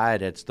always the guy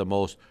that's the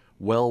most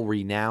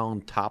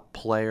well-renowned top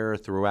player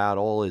throughout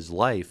all his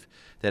life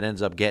that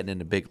ends up getting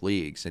into big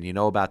leagues. And you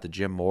know about the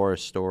Jim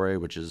Morris story,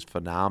 which is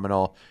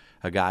phenomenal.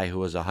 A guy who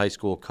was a high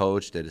school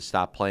coach that has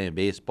stopped playing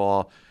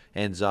baseball,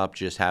 ends up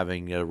just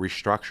having a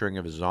restructuring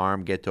of his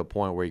arm, get to a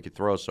point where he could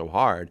throw so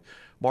hard.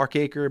 Mark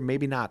Aker,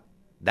 maybe not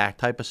that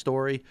type of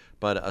story,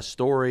 but a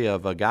story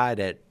of a guy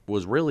that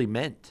was really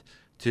meant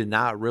to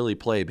not really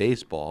play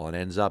baseball and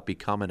ends up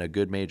becoming a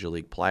good major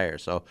league player.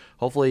 So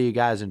hopefully you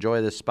guys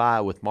enjoy this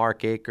spot with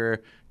Mark Aker.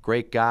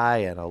 Great guy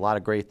and a lot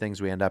of great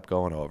things we end up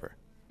going over.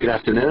 Good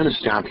afternoon.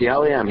 It's John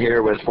Pielli. I'm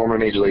here with former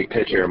Major League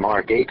pitcher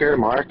Mark Aker.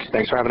 Mark,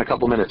 thanks for having a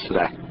couple minutes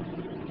today.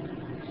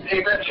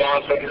 Hey,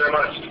 John. Thank you very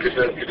much. Good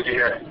to be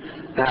here.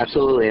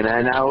 Absolutely.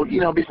 And now,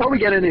 before we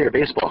get into your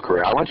baseball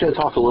career, I want you to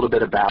talk a little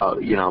bit about,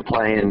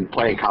 playing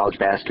college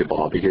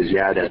basketball, because you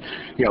had a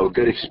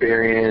good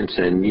experience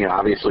and,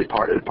 obviously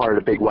part of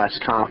the Big West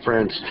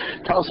Conference.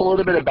 Tell us a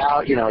little bit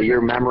about,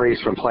 your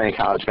memories from playing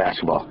college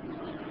basketball.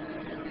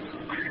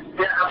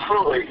 Yeah,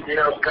 absolutely.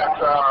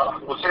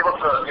 Was able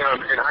to,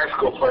 in high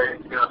school play,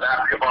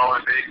 basketball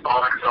and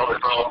baseball and excel at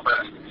both,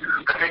 but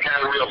I think I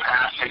had a real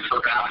passion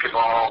for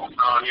basketball,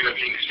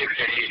 being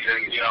 6'8"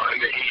 and, in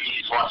the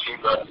 80s watching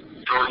the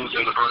Jordans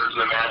and the Birds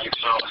and the Magic.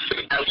 So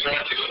I was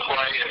able to go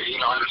play,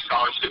 under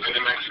scholarship in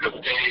New Mexico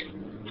State.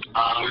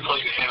 We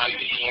played the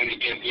NIT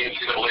in the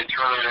NCAA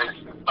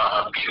tournament,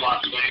 beat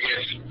Las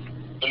Vegas,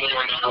 and they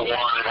were number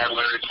one, and had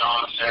Larry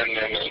Johnson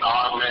and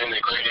Ogman and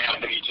Greg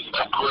Anthony, just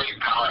a great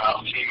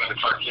powerhouse team at the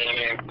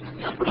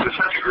Tarkanian, which was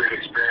such a great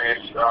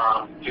experience.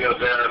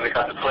 There they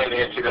got to play in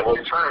the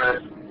NCAA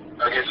tournament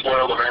against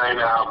Loyola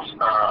Marymount.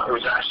 It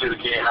was actually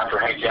the game after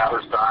Hank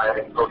Gathers died,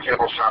 and Bill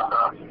Campbell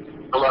shot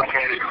the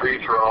left-handed free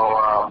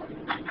throw.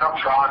 Tough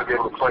try to be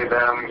able to play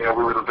them.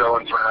 We were the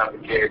villains right out of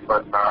the gate,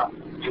 but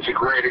it's a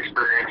great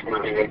experience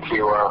moving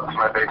into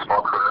my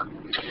baseball career.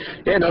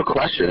 Yeah, no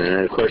question.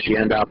 And of course, you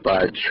end up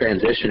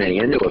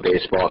transitioning into a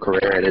baseball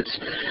career, and it's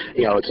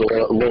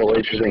a little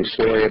interesting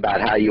story about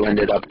how you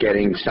ended up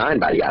getting signed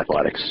by the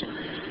Athletics.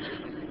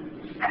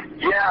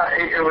 Yeah,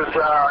 it wasn't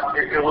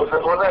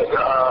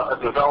a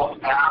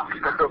developed path,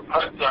 but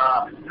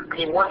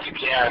once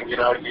again, you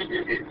have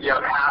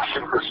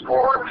passion for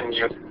sports, and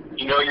you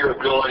know your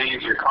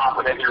abilities, you're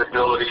confident in your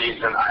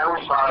abilities, and I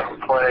always thought I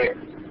could play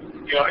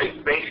it's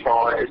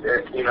baseball. It's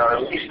at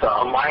least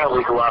a minor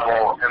league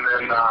level. And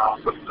then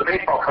the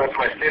baseball coach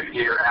my 5th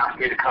year asked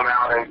me to come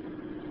out and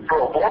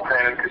throw a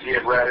bullpen because he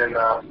had read in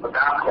the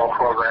basketball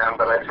program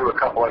that I threw a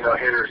couple of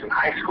no-hitters in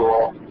high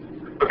school.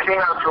 But came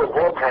out through a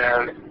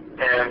bullpen,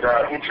 and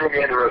he threw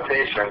me into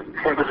rotation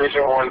in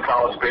Division I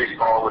college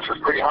baseball, which was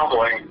pretty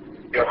humbling,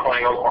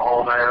 playing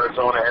Oklahoma,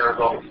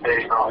 Arizona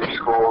State, and all these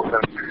schools,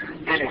 and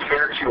didn't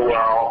fare too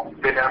well,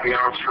 didn't have the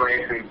arm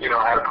strength, and,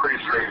 had a pretty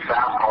straight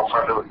fastball, so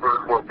after the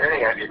third, fourth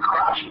inning, I'd get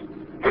crushed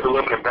with the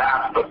limited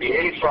bats. But the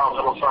A's saw a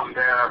little something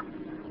there,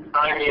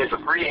 signed me as a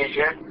free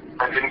agent.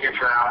 I didn't get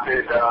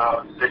drafted.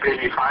 They paid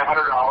me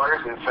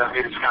 $500 and sent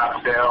me to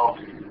Scottsdale,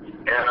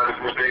 and I was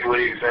in the big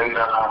leagues in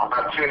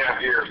about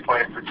 2.5 years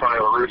playing for Tony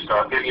La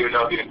Russa. Didn't even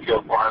know the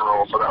infield fly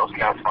role, so that was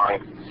kind of fun.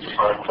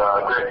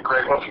 But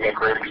great, once again,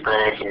 great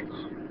experience and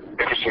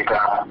interesting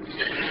path.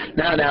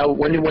 Now,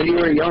 when you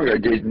were younger,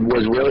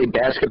 was really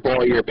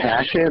basketball your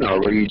passion, or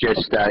were you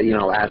just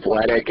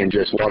athletic and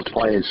just loved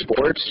playing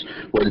sports?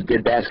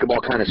 Did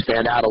basketball kind of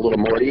stand out a little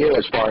more to you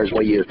as far as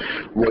what you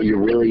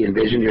really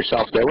envisioned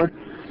yourself doing?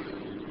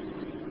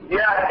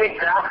 Yeah, I think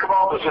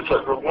basketball was just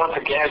I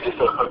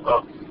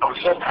was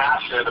so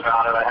passionate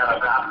about it. I had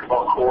a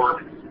basketball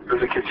court. There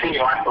was a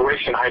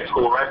continuation high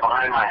school right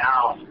behind my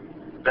house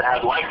that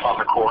had lights on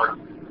the court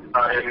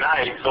at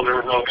night, so there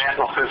was no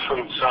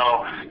vandalism. So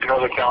in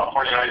Northern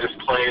California, I just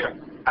played.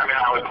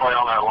 I would play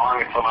all night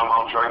long until my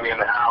mom dragged me in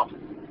the house.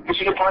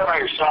 Because you can play by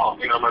yourself.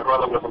 My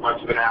brother wasn't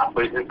much of an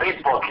athlete. And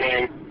baseball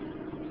came.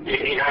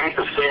 I hate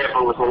to say it,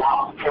 but it was a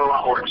lot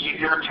more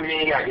easier to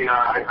me. I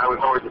was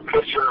always a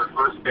pitcher at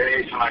first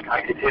base, and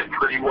I could hit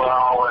pretty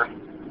well, and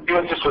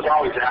just was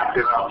always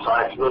active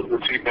outside. So those are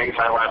the two things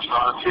I latched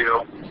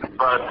onto.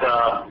 But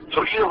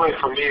so either way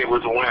for me, it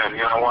was a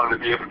win. I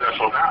wanted to be a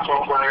professional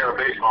basketball player or a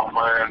baseball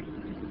player.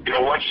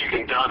 And once you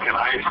can dunk in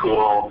high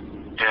school,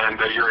 and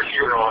you're a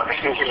hero,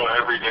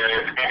 every day,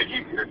 it's kind of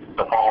easier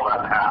to follow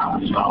that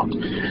path. So.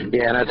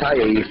 Yeah, and I tell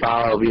you, you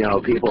follow,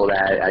 people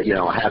that,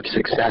 have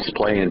success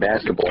playing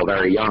basketball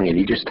very young, and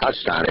you just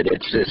touched on it.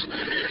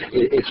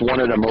 It's one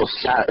of the most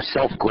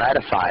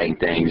self-gratifying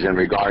things in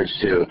regards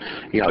to,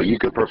 you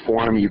could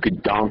perform, you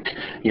could dunk,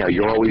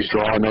 you're always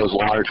drawing those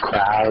large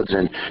crowds,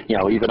 and,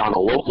 even on a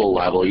local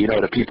level,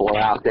 the people are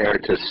out there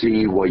to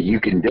see what you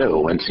can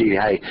do and see,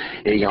 hey,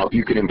 if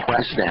you can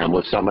impress them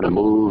with some of the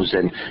moves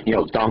and,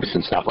 dunks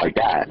and stuff like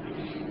that.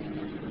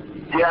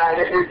 Yeah,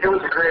 it was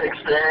a great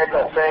experience,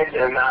 I think,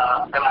 and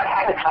I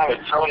had to kind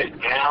of tone it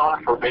down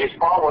for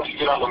baseball. Once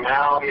you get on the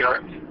mound,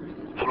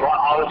 it's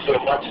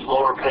obviously a much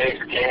slower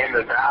paced game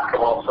than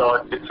basketball.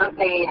 So it took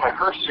me, my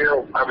first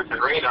year I was in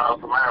Reno,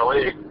 the minor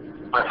league,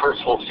 my first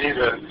full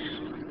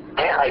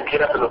season, and I'd get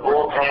up in the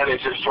bullpen and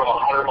just throw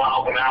 100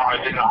 miles an hour.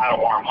 I didn't know how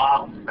to warm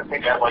up. I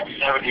think I had like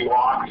 70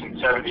 walks and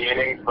 70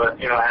 innings, but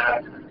I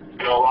had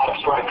a lot of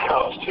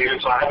strikeouts too.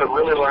 So I had to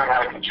really learn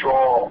how to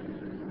control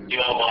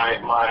my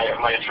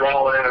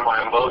adrenaline and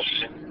my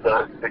emotions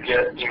to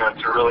get,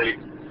 to really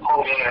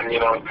hone in,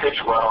 and pitch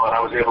well, and I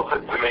was able to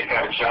make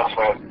that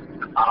adjustment.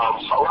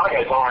 So a lot of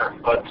guys aren't,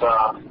 but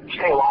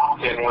Jay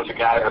Lofton was a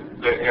guy that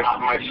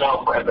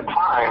myself at the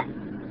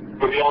time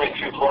were the only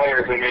two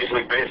players in Major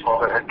League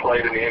Baseball that had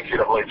played in the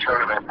NCAA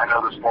tournament. I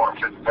know there's more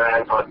since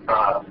then, but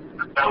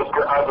that was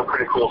a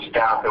pretty cool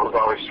stat that was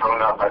always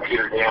thrown up by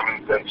Peter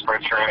Gammons in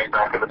spring training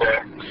back in the day.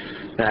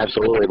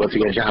 Absolutely. Once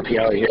again, John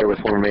Pielli here with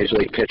former Major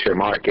League pitcher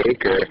Mark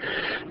Acre.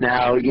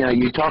 Now,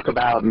 you talk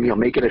about,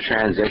 making a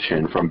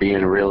transition from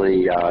being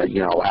really,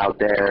 out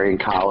there in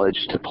college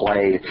to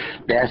play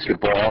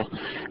basketball,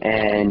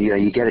 and,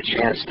 you get a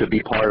chance to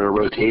be part of a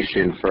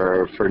rotation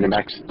for New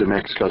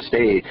Mexico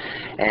State,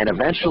 and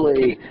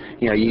eventually,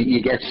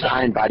 you get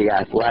signed by the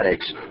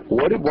Athletics.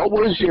 What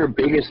was your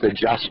biggest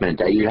adjustment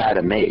that you had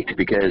to make?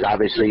 Because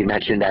obviously you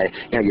mentioned that,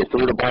 you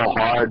threw the ball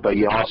hard, but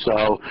you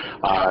also,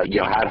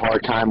 had a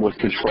hard time with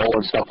control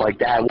and stuff like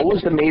that. What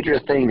was the major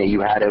thing that you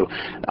had to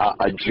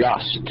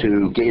adjust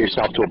to get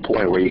yourself to a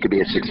point where you could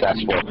be a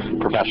successful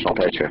professional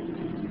pitcher?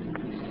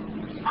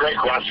 Great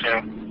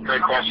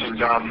question,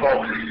 John. So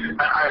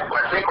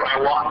I think when I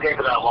walked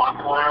into that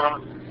locker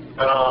room,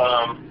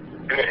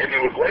 and it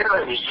was later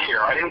in the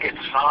year, I didn't get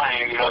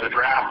signed. The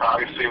draft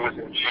obviously was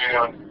in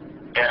June,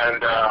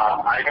 and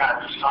I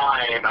got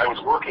signed. I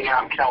was working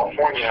out in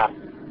California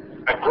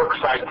at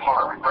Brookside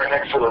Park, right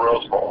next to the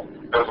Rose Bowl.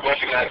 There was a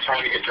bunch of guys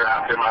trying to get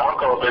drafted. My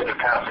uncle lived in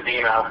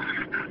Pasadena,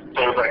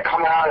 so it was like,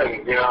 come out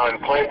and and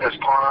play at this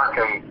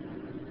park, and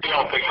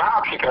I'm thinking,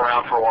 I'll kick it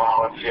around for a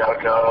while and see how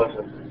it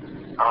goes.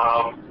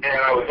 And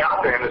I was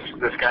out there, and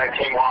this guy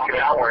came walking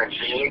out wearing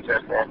jeans,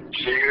 and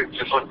she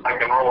just looked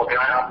like a normal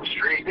guy off the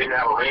street, didn't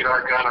have a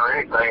radar gun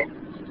or anything.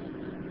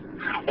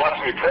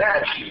 Watched me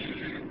pitch,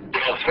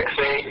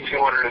 6'8",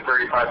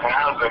 235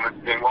 pounds,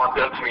 and walked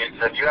up to me and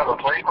said, "You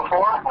haven't played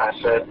before?" I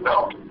said,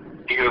 "No."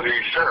 He goes, "Are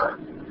you sure?"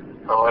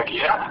 I'm like,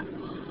 "Yeah."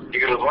 He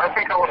goes, "Well, I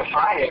think I want to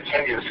sign you and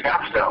send you to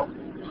Scottsdale."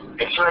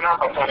 And sure enough,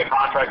 I signed a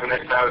contract the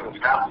next day I was in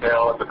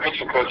Scottsdale, and the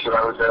pitching coach that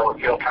I was there with,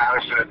 Phil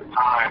Patterson at the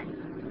time,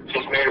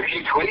 just made a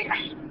few tweaks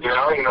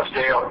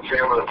Stay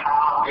over the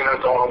top,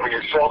 don't over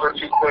your shoulder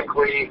too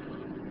quickly.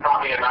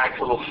 Taught me a nice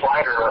little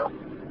slider,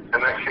 and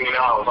next thing you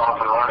know, I was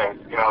off and running.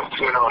 I was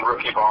 2-0 in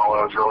rookie ball,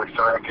 and I was really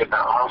starting to get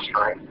that arm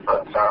strength.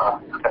 But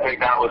I think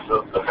that was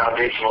the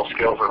foundational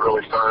skills that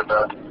really started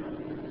to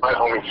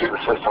rifle me through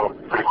the system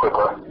pretty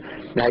quickly.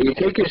 Now, you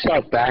take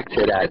yourself back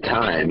to that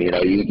time.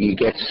 You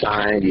get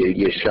signed,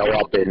 you show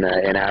up in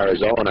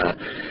Arizona.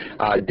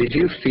 Did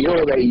you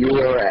feel that you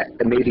were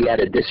maybe at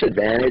a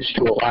disadvantage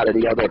to a lot of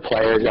the other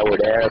players that were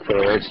there?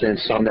 For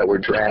instance, some that were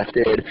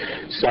drafted,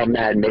 some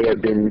that may have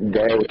been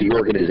there with the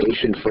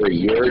organization for a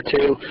year or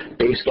two,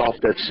 based off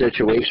the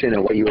situation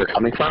and what you were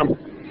coming from?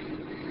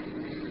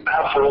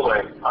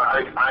 Absolutely.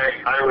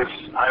 I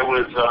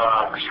was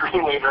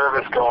extremely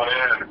nervous going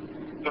in.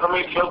 Because,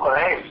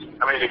 Oakland A's,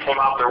 they came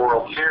out their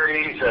World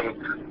Series, and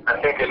I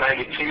think in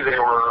 '92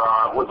 they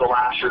was the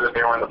last year that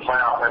they were in the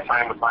playoffs. I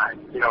signed with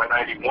in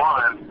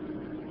 '91,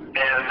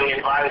 and they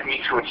invited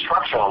me to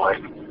Instructional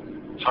League.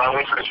 So I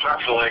went to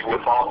Instructional League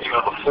with all, the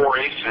 4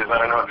 aces. I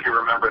don't know if you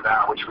remember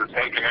that, which was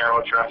Hank Gennaro,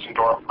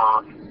 Dressendorfer,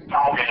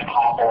 Tom Van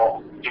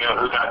Poppel,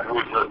 who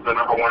was the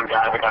number one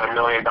guy that got $1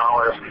 million.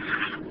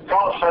 So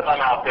all of a sudden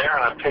I'm out there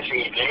and I'm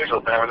pitching games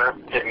with them, and they're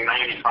hitting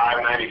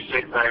 95,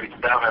 96,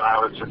 97.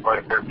 I was just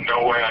like, there's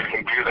no way I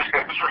can do this,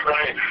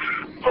 right?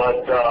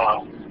 But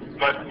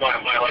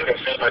like I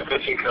said, my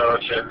pitching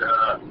coach and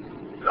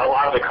a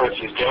lot of the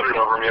coaches doted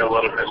over me a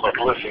little bit. Like,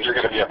 listen, you're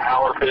going to be a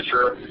power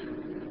pitcher.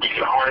 You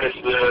can harness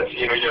this.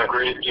 You have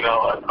great,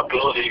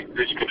 ability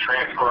that you can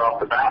transfer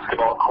off the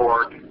basketball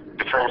court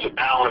in terms of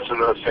balance and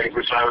those things,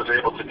 which I was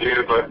able to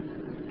do, but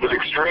was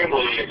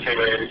extremely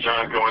intimidated,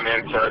 John, going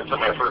into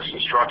my first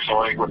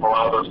Instructional League with a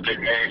lot of those big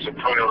names, and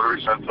Tony La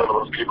Russa and some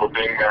of those people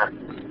being there.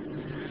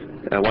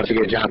 Once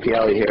again, John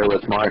Pielli here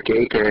with Mark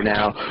Aker.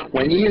 Now,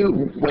 when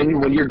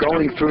you're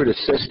going through the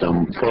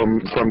system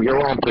from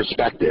your own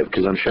perspective,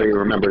 because I'm sure you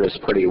remember this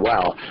pretty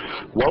well,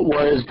 what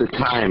was the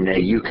time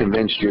that you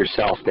convinced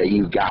yourself that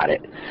you got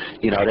it?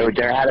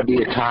 There had to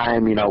be a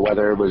time,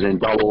 whether it was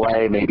in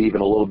AA, maybe even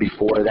a little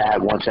before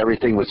that, once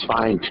everything was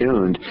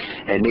fine-tuned,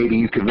 and maybe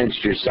you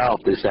convinced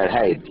yourself that said,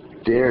 hey,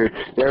 there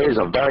is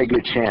a very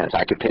good chance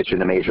I could pitch in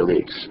the major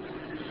leagues.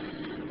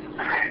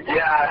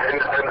 Yeah, and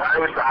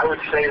I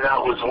would say that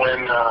was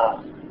when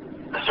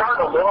it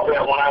started a little bit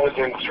when I was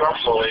in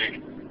Instructional League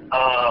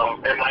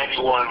in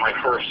 '91, my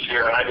first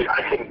year. And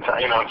I couldn't,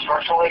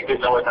 Instructional League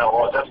didn't know what that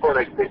was. That's where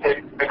they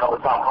pick all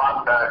the top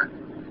prospects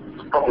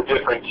from the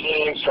different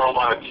teams, throw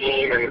them on a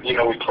team, and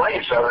we play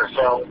each other.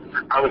 So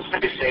I was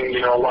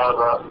facing a lot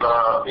of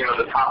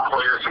the top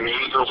players from the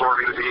Angels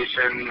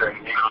organization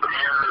and the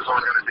Mariners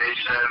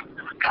organization,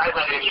 guys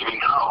I didn't even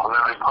know. And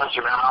then I punch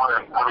them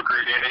out and have a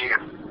great inning.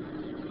 And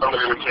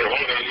somebody would say,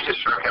 hey, man, you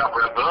just struck out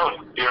Brett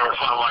Boone. Or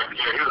something like,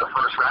 he was a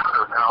first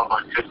rounder. And I was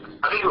like,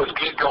 I think it was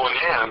good going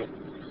in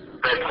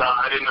that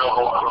I didn't know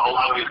who a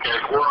lot of these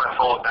guys were. I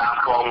followed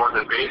basketball more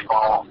than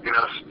baseball,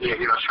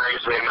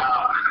 strangely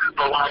enough.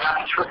 But when I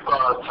got the trip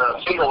to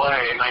Single A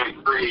in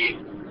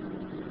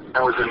 '93,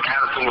 I was in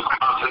Madison,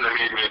 Wisconsin. They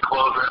made me a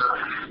closer.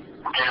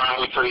 And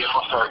I went to the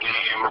All-Star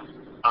game,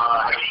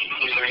 had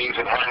 18 innings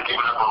and hadn't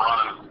given up a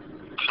run.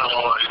 So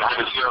I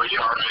had a 0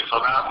 ERA. So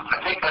I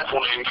think that's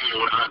when I knew.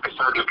 And I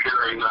started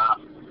appearing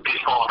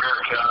Baseball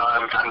America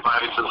and got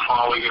invited to the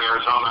Fall League in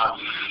Arizona.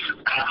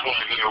 That's when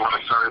I knew, when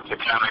I started to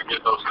kind of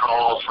get those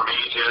calls from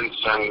agents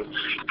and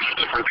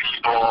different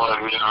people.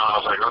 And, I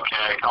was like,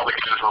 okay, all the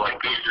guys were like,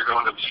 dude, you're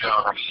going to the show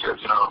next year.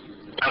 So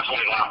that's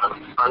when it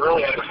happened. I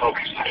really had to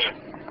focus in.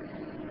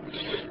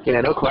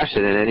 Yeah, no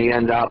question. And then you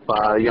end up,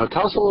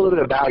 tell us a little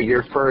bit about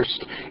your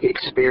first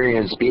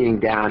experience being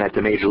down at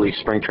the Major League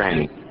Spring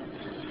Training.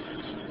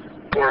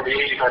 For the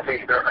A's, I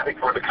think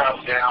for the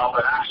Cubs now,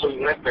 but actually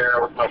went there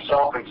with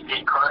myself and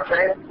Steve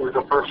Carte, who was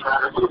the first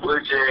rounder for the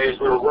Blue Jays.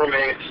 We were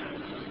roommates,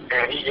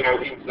 and he went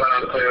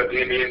on to play with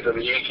the Indians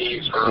and the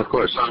Yankees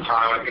for some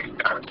time. I think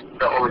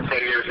over 10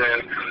 years in.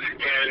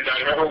 And I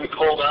remember we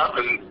pulled up,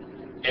 and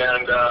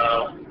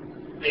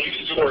Dave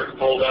Stewart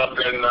pulled up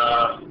in,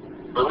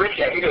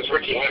 I think it was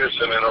Ricky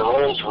Henderson in a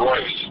Rolls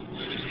Royce.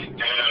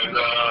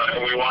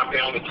 And we walked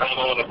down the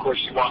tunnel, and of course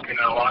you walk in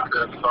that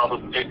locker and saw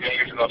those big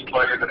names and those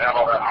players that have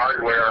all that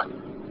hardware.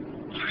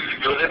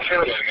 It was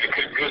intimidating.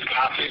 Goose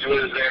Gossage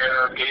was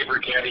there, Gabe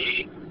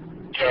Rigetti,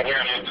 Ken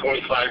Aaron,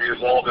 25 years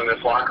old in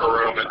this locker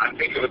room, and I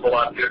think it was a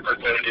lot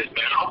different than it is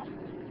now.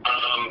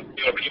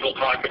 People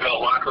talk about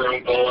locker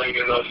room bullying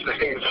and those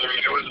things. I mean,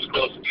 it was as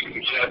close as you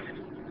can get,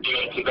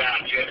 to that.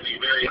 You had to be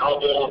very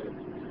humble.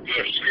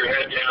 Keep your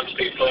head down,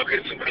 stay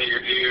focused, and pay your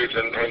dues,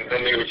 and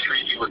they would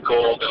treat you with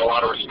gold and a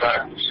lot of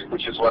respect,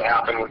 which is what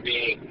happened with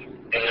me.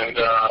 And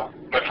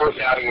my first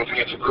outing was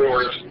against the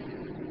Brewers.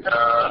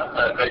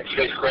 I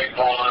faced Greg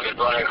Vaughn and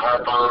Brian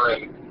Harper,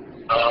 and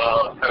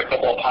had a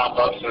couple of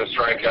pop-ups and a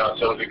strikeout,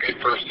 so it was a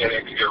good first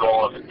inning to get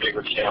rolling at Big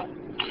League camp.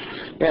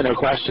 Yeah, no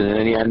question. And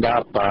then you end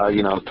up,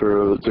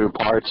 through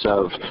parts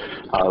of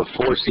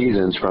 4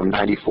 seasons from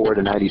 94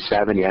 to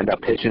 97, you end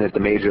up pitching at the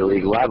major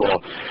league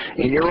level.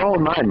 In your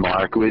own mind,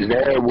 Mark, was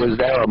there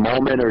a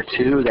moment or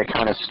two that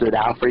kind of stood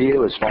out for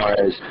you as far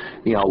as,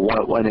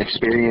 one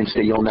experience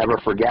that you'll never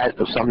forget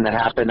of something that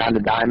happened on the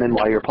diamond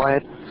while you're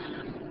playing?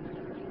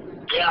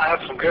 Yeah, I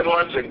have some good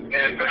ones and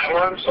bad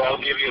ones, so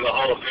I'll give you the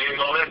Hall of Fame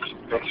moment.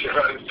 I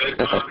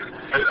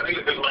think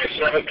it was my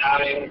 7th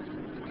outing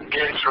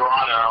in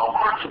Toronto.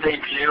 It's a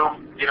debut.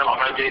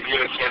 My debut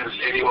in Kansas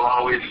City will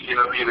always,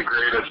 be the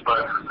greatest,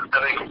 but I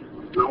think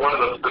one of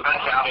the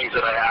best outings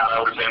that I had, I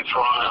was in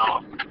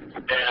Toronto,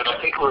 and I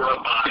think we were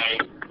up by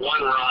 1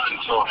 run,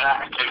 so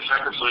back in the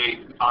Second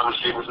League,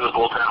 obviously it was in the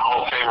bullpen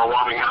Hall of Fame, we're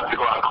warming up to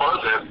go out and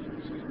close it,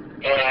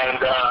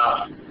 and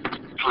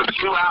with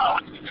 2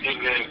 outs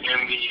in the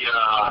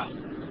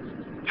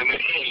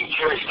inning,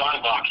 Terry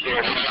Steinbach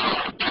hit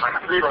like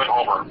a 3-run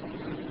homer.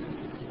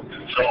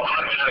 So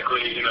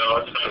automatically,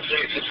 it's a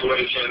safe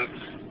situation.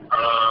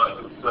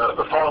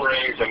 The phone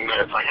rings and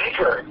it's like, hey,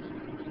 Terry,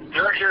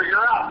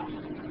 you're up.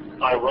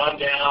 I run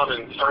down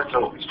and start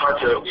to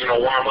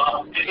warm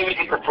up. Didn't even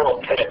get to throw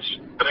a pitch.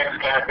 The next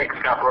guy, I think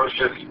Scott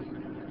Brocious,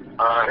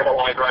 hit a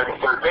line drive to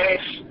third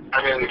base.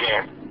 I'm in the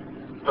game.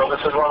 So this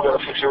is one of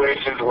those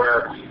situations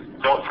where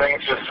don't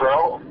things just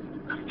throw.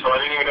 So I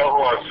didn't even know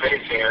who I was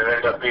facing. It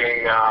ended up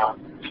being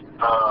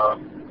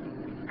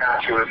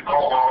actually it was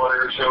Paul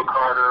Molitor, Joe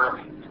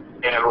Carter,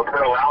 and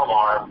Roberto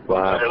Alomar.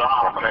 Wow. Set it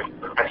off, and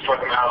I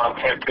struck him out on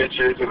 10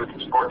 pitches. It was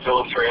Sports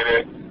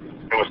Illustrated.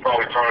 It was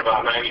probably thrown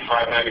about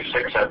 95,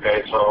 96 that day.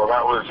 So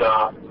that was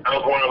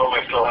one of them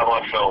I still have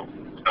on film.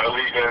 I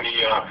leave in the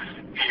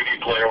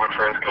DVD player when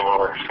friends come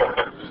over.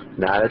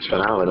 Nah, that's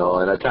phenomenal.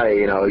 And I tell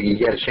you, you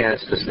get a chance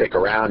to stick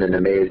around in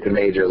the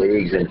major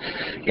leagues, and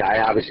I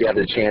obviously have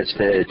the chance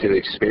to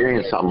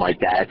experience something like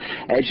that.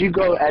 As you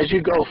go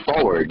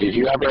forward, did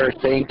you ever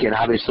think? And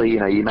obviously,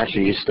 you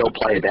mentioned you still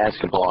play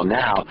basketball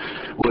now.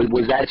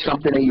 Was that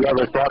something that you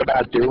ever thought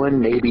about doing?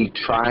 Maybe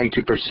trying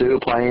to pursue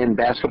playing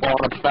basketball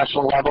on a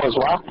professional level as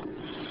well?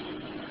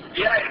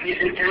 Yeah, it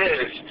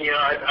is.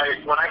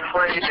 When I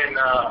played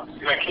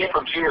I came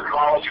from junior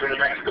college here in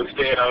New Mexico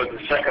State. I was the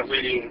 2nd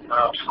leading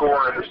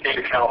scorer in the state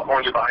of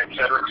California behind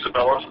Cedric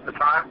Ceballos at the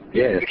time.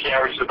 Yeah. I think he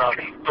averaged about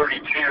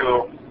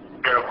 32.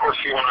 And of course,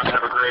 he went on to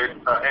have a great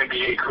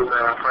NBA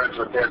career. I'm friends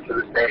with him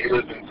to this day. He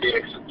lives in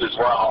Phoenix as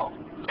well.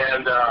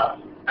 And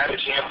I had a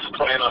chance to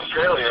play in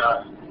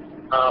Australia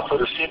for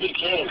the Sydney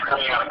Kings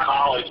coming out of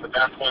college, but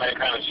that's when I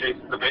kind of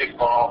chased the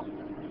baseball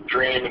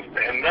dream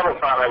and never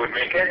thought I would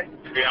make it.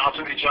 To be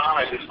honest with you, John,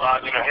 I just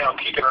thought, hey, I'll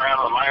keep it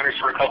around in the minors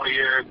for a couple of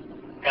years,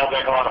 have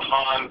like a lot of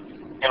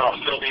fun, and I'll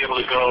still be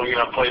able to go,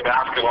 play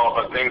basketball,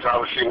 but things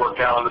obviously worked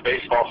out on the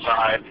baseball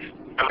side.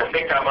 And I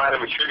think that might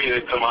have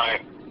attributed to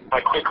my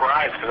quick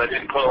rise because I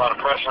didn't put a lot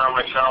of pressure on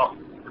myself.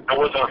 I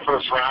wasn't a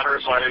first rounder,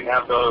 so I didn't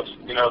have those,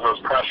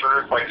 those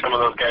pressures like some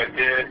of those guys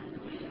did.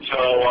 So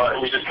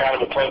it was just kind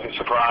of a pleasant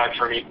surprise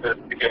for me to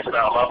get to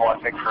that level,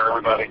 I think, for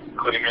everybody,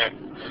 including me.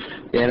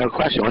 Yeah, no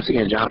question. Once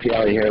again, John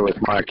Pielli here with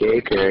Mark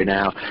Aker.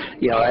 Now,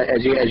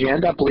 as you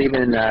end up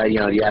leaving,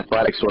 the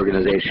athletics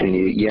organization,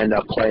 you end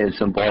up playing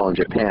some ball in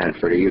Japan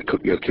for the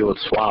Yokohama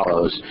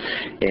Swallows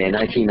in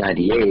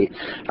 1998.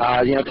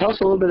 Tell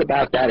us a little bit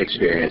about that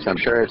experience. I'm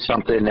sure it's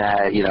something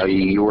that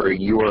you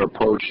were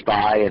approached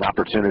by an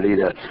opportunity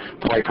to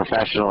play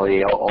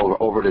professionally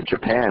over to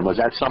Japan. Was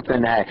that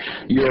something that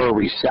you were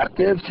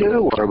receptive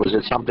to, or was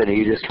it something that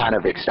you just kind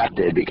of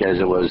accepted because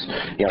it was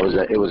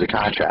a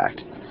contract?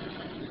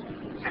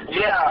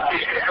 Yeah,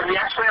 we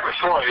actually have a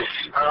choice.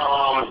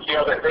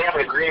 They have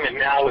an agreement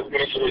now with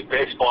Major League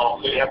Baseball,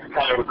 so you have to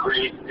kind of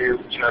agree to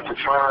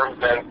terms,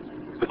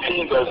 and the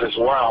team does as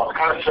well.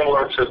 Kind of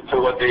similar to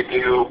what they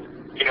do,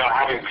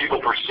 having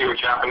people pursue a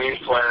Japanese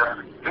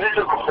player. And this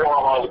is before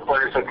a lot of the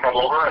players had come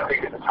over. I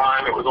think at the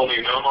time it was only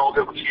Nomo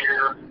that was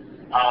here,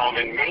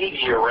 and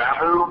maybe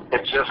Arabu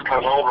had just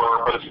come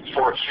over, but it's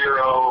before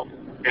Chiro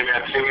and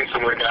Matsui,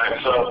 some of the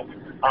guys. So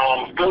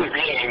Billy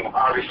Bean,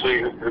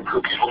 obviously, who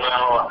people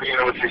know,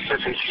 was the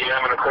assistant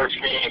GM and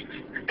approached me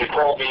and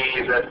told me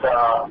that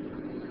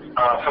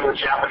some of the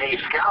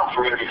Japanese scouts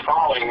were going to be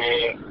following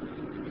me.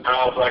 And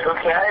I was like,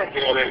 okay, I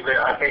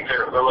think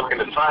they're looking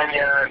to sign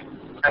you.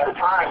 At the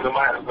time, the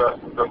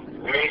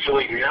major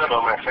league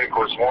minimum, I think,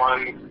 was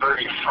 $135,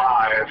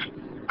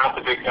 not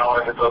the big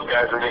dollars that those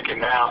guys are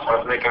making now. So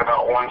I was making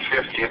about $150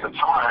 at the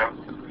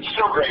time.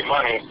 Still great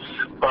money,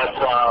 but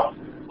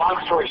long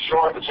story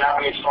short, the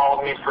Japanese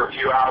followed me for a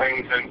few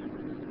outings and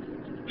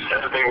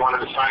said that they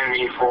wanted to sign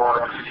me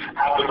for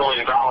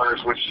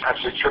 $500,000, which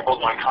actually tripled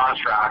my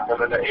contract,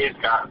 and then the A's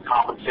got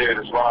compensated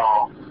as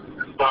well.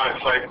 So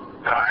it's like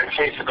I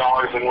chased the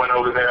dollars and went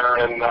over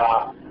there and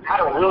had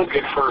a really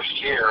good first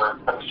year,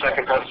 the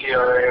second best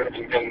ERA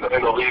in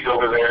the league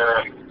over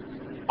there. And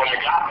when I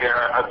got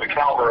there, the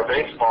caliber of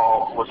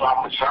baseball was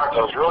off the charts.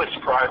 I was really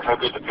surprised how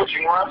good the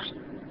pitching was.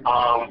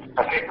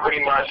 I think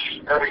pretty much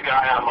every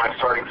guy on my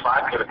starting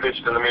five could have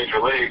pitched in the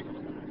major league.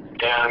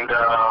 And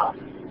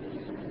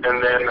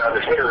And then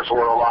the hitters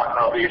were a lot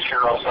of the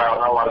Ichiro style,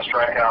 not a lot of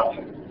strikeouts,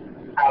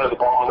 out of the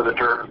ball into the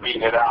dirt,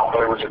 beating it out.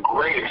 But it was a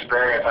great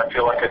experience. I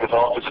feel like I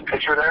developed as a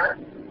pitcher there.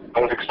 I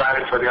was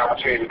excited for the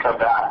opportunity to come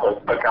back,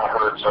 but got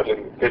hurt, so I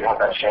didn't have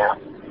that chance.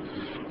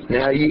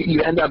 Now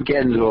you end up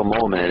getting to a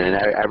moment, and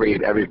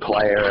every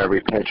player,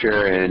 every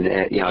pitcher, and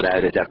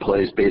that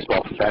plays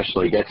baseball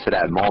professionally gets to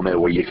that moment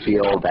where you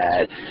feel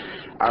that,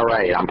 all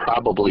right, I'm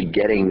probably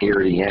getting near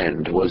the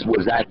end. Was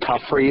that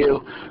tough for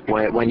you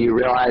when you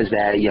realized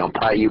that you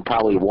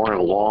probably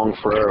weren't long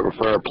for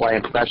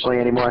playing professionally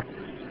anymore?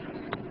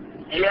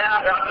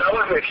 Yeah, that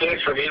wasn't the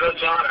case for me though,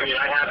 John. I mean,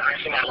 I had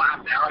actually my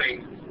last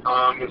outing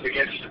was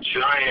against the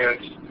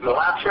Giants. The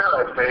last hitter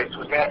I faced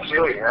was Matt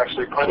Sealy,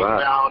 actually punching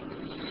down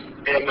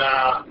in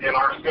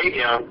our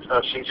stadium,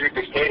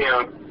 Shinjuku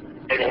Stadium,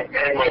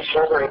 and my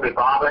shoulder had been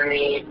bothering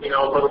me,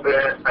 a little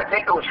bit. I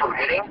think it was from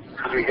hitting,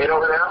 because we hit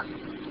over there.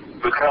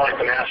 It was kind of like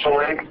the National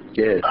League.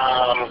 Yeah.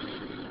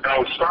 And I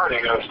was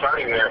starting there,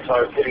 so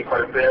I was hitting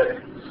quite a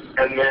bit.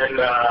 And then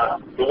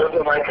it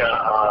wasn't like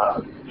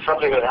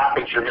something that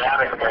happened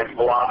dramatic. My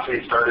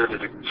velocity started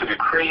to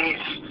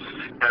decrease,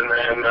 and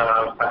then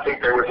I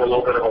think there was a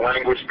little bit of a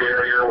language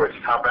barrier with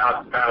how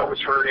bad it was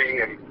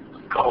hurting, and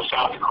a couple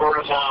shots of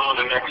cortisone,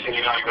 and next thing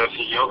you know, I go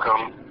see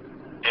Yoakum,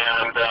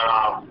 and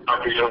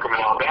Dr. Yoakum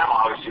in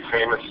Alabama, obviously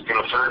famous,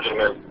 surgeon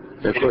that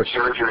did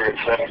surgery and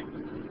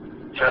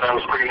said I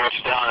was pretty much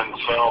done.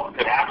 So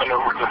it happened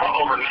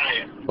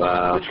overnight,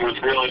 which was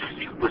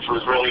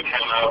really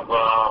kind of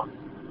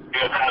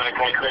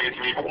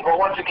crazy. But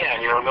once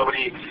again,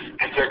 nobody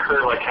hits their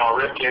career like Cal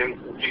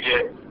Ripken. You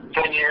get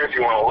 10 years,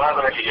 you want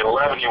 11. If you get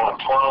 11, you want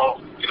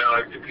 12.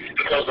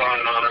 It goes on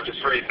and on. I'm just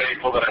very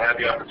thankful that I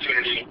had the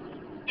opportunity,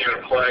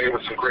 to play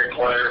with some great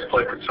players,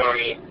 play for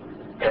Tony,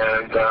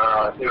 and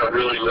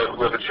really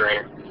live a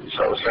dream.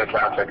 So it was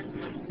fantastic.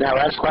 Now,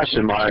 last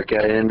question, Mark.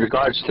 In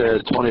regards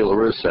to Tony La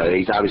Russa,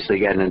 he's obviously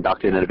getting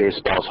inducted into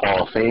baseball's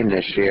Hall of Fame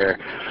this year.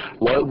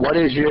 What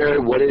is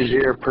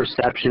your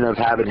perception of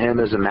having him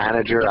as a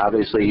manager?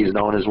 Obviously, he's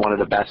known as one of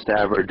the best to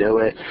ever do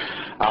it.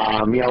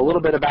 A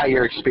little bit about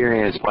your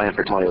experience playing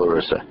for Tony La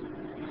Russa.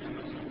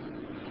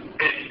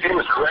 It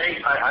was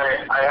great.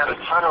 I had a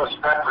ton of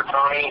respect for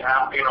Tony.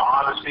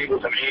 Obviously,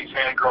 was an A's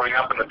fan growing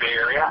up in the Bay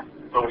Area.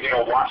 So,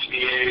 watched the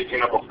A's,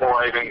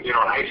 before I even, in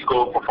high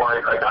school, before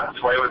I got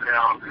to play with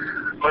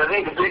him. But I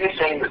think the biggest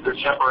thing that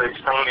separates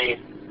Tony,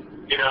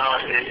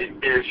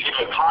 is,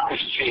 talk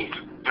is cheap.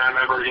 And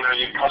I remember,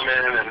 you come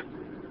in and,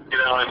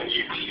 and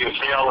you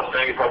say all the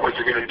things about what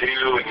you're going to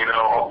do and,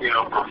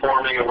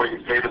 performing and what you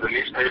say to the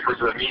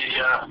newspapers or the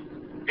media.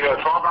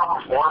 It's all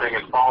about performing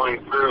and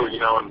following through,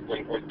 and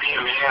being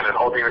a man and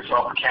holding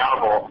yourself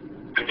accountable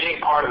and being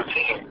part of the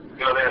team.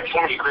 They have so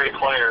many great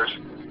players.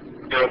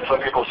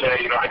 Some people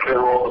say, I could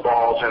roll the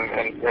balls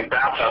and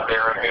bats out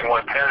there and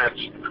win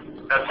pennants.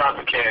 That's not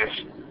the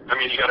case. I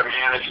mean, you got to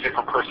manage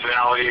different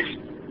personalities.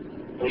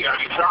 You got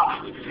to be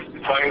tough.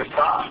 Playing is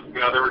tough.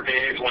 There were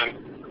days when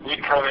we'd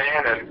come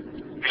in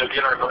and,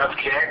 get our butts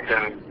kicked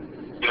and,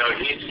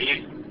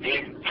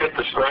 he'd hit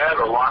the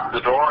spread or lock the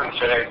door and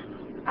say,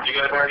 you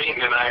guys aren't eating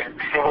tonight.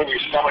 When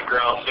your stomach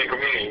growls, think of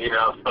me,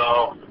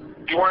 So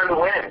you wanted to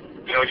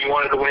win. You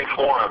wanted to win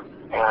for him.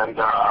 And,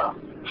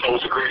 so it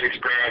was a great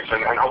experience,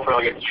 and hopefully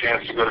I'll get the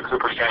chance to go to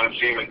Cooperstown and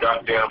see him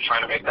induct him. I'm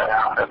trying to make that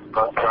happen.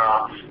 But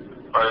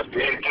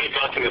Kenny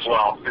Duncan as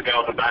well. With the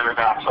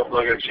Diamondbacks,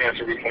 hopefully I'll get a chance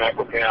to reconnect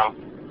with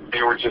him.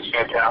 They were just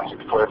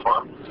fantastic to play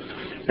for.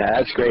 Yeah,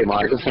 that's great,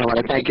 Mark. Listen, I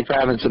want to thank you for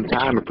having some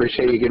time. I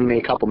appreciate you giving me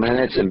a couple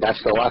minutes, and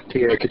best of luck to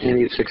your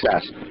continued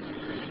success.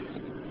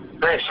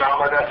 Thanks, Sean.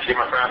 My best to you,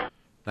 my friend.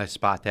 Nice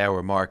spot there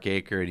with Mark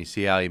Aker, and you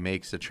see how he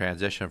makes the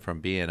transition from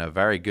being a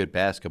very good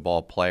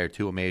basketball player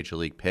to a Major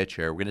League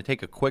pitcher. We're going to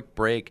take a quick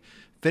break,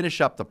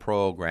 finish up the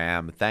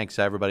program. Thanks,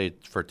 everybody,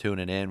 for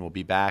tuning in. We'll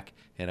be back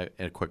in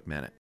a quick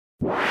minute.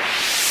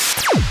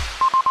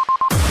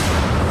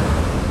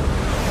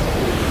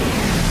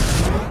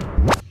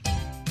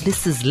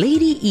 This is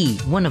Lady E,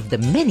 one of the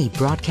many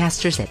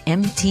broadcasters at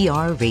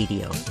MTR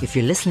Radio. If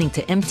you're listening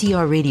to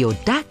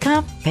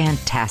MTRradio.com,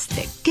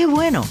 fantastic. Que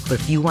bueno.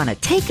 But if you want to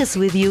take us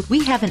with you,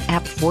 we have an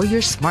app for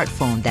your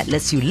smartphone that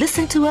lets you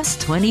listen to us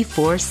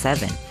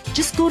 24/7.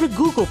 Just go to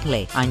Google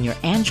Play on your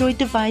Android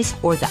device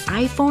or the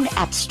iPhone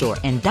App Store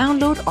and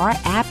download our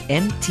app,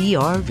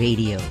 MTR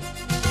Radio.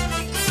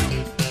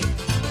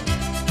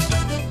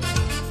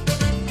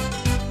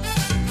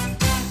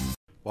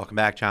 Welcome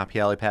back, John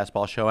Pielli,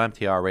 Passball Show,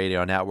 MTR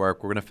Radio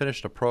Network. We're going to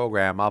finish the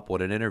program up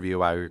with an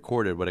interview I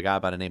recorded with a guy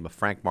by the name of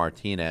Frank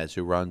Martinez,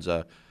 who runs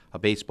a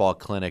baseball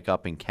clinic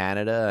up in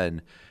Canada,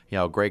 and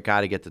a great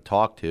guy to get to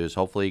talk to.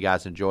 So hopefully you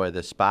guys enjoy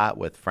this spot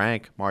with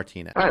Frank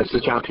Martinez. All right, this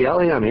is John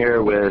Pielli. I'm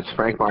here with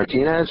Frank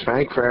Martinez.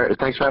 Frank,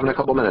 thanks for having a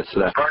couple minutes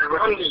today. I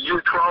run the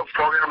U12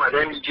 program at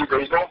MEG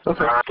Baseball.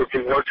 Okay. We've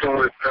been working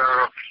with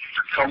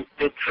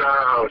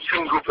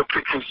same group of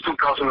kids since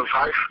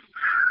 2005,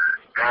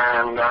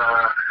 and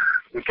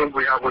we think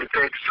we have what it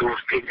takes to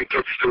take the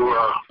kids to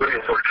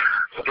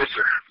this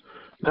year.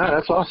 No,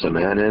 that's awesome,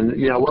 man. And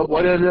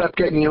what ended up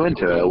getting you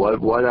into it? What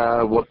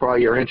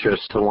brought your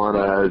interest to want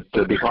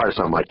to be part of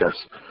something like this?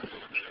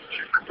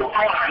 Well,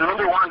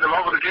 number one, the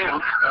love of the game.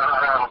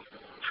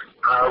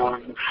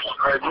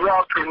 I grew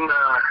up in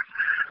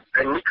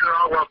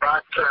Nicaragua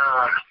back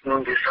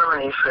in the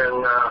 70s,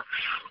 and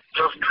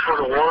just before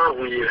the war,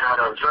 we had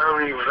a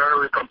very,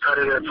 very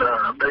competitive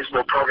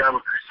baseball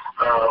program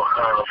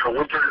for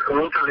winter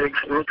leagues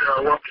in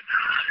Nicaragua.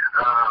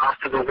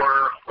 After the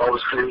war,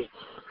 obviously,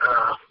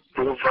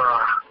 moved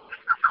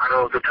out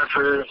of the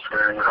country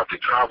and had to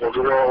travel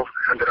the world.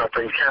 Ended up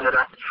in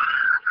Canada,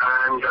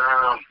 and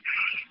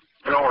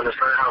when I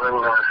started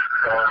having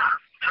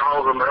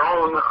child of my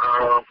own,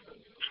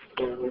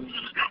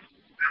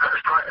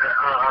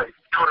 I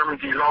taught them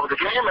the love of the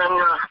game,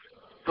 and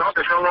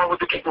they fell in love with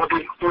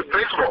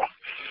baseball.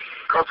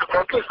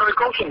 Consequently, I started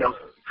coaching them.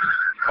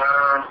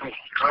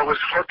 I was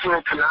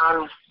fortunate to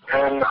land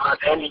at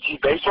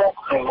NDG Baseball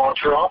in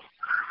Montreal,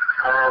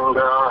 and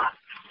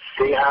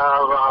they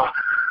have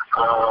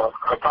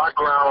a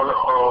background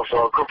of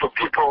a group of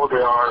people.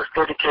 They are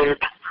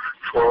dedicated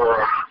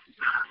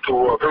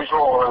to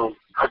baseball and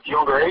at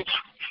younger age.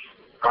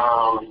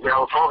 They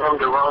have a program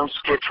that runs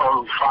kids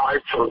from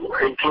 5 to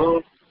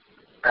 18,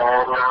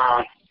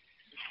 and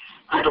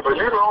little by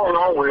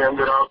little, we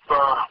ended up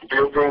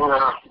building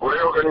a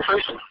great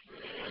organization.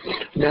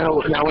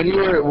 Now, when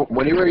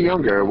you were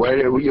younger,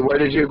 where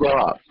did you grow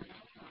up?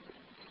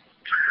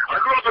 I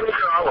grew up in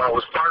Nicaragua. I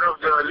was part of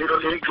the Little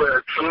League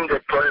team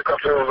that played a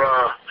couple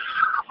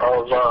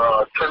of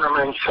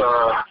tournaments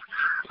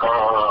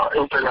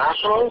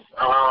internationally.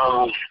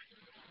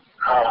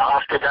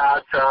 After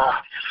that,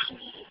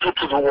 due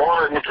to the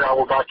war in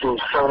Nicaragua back in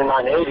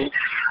 79-80,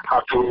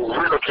 had to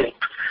relocate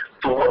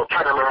to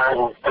Panama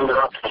and ended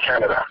up in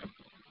Canada.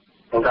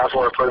 And that's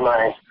where I played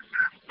my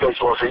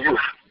baseball as a youth.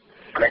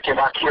 When I came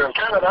back here in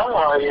Canada,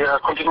 I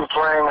continued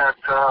playing at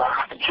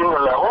the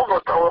junior level,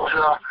 but I was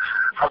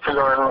had to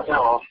learn,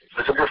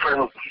 it's a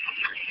different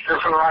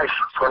life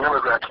for an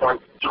immigrant when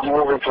you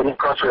move into a new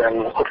country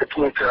and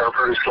opportunities are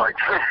very slight.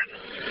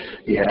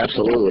 Yeah,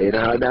 absolutely.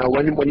 Now,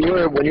 when you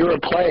were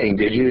playing,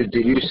 did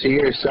you see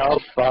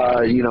yourself?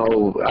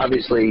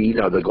 Obviously,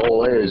 the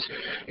goal is,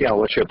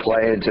 what you're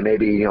playing to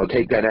maybe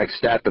take that next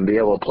step and be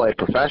able to play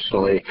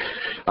professionally.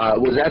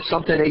 Was that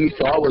something that you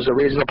thought was a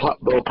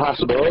reasonable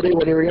possibility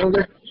when you were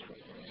younger?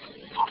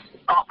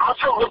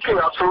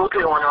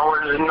 Absolutely. When I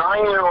was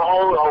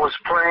 9-year-old, I was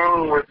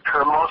playing with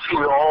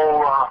mostly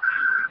all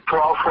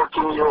 12,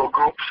 14-year-old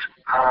groups.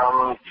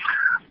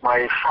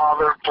 My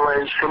father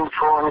played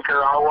Sinfo in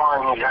Nicaragua,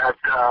 and he had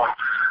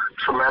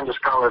tremendous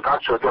talent.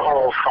 Actually, the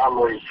whole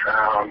family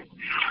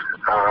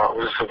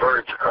was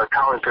very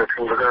talented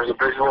in the areas of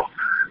baseball.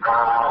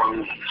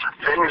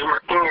 James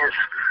Martinez,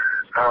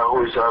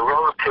 who is a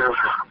relative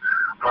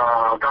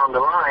down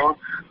the line,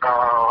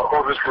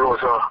 obviously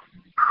was a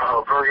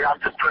very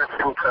active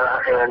president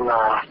in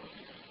our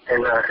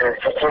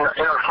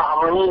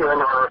family,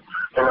 in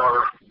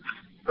our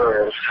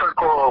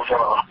circle of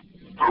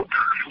group,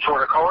 if you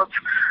want to call it.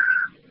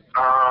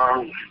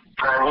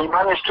 And he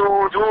managed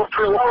to do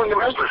pretty well in the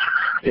majors.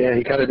 Yeah,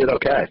 he kind of did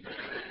okay.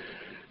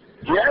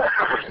 Yeah.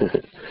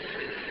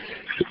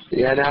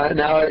 Yeah.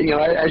 Now,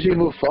 as you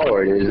move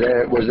forward,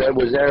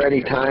 was there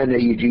any time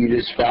that you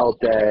just felt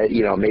that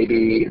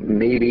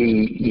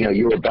maybe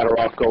you were better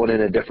off going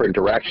in a different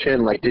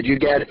direction? Like,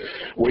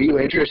 were you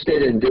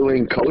interested in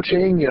doing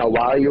coaching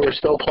while you were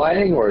still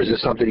playing, or is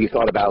this something you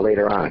thought about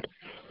later on?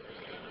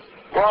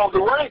 Well,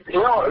 the way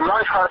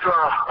life has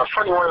a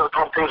funny way to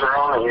turn things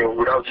around on you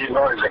without you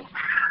noticing.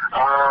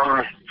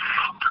 I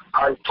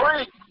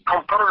played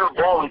competitive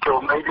ball until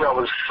maybe I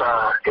was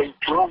 18.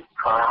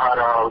 I had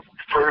a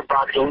very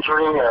bad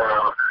injury,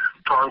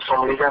 torn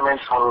some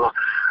ligaments on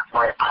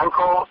my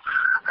ankle,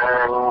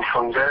 and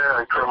from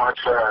there I pretty much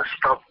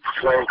stopped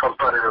playing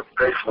competitive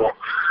baseball.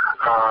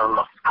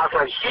 As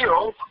I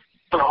healed,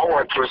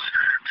 I just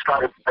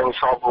started playing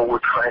softball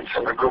with friends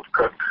in a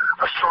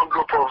strong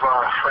group of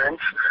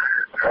friends.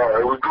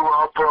 We grew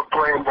up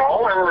playing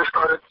ball, and we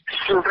started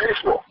teaching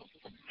baseball.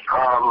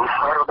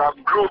 Out of that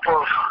group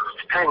of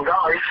 10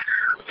 guys,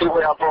 we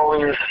have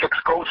probably 6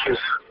 coaches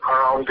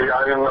around the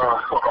island,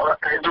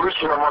 in the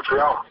region of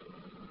Montreal.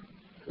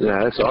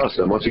 Yeah, that's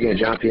awesome. Once again,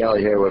 John Pielli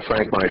here with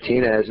Frank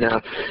Martinez.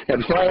 Now,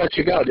 before I let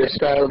you go,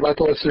 just let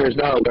the listeners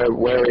know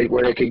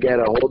where they can get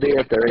a hold of you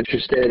if they're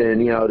interested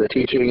in the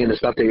teaching and the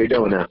stuff that you're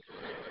doing now.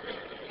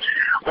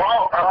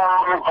 Well,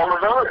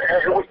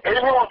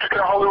 anyone can get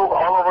a hold of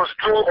all of us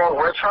through our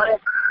website,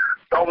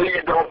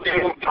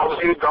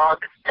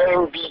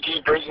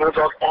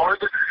 www.mbgbaseball.org.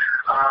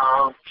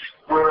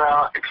 We're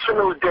an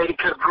extremely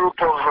dedicated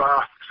group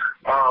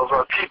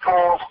of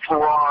people who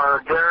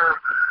are there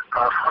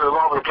for the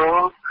love of the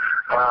game.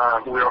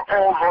 We are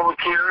all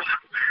volunteers.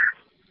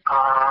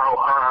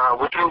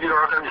 Within the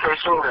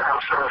organization, we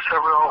have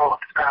several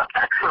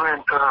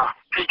excellent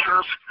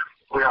teachers.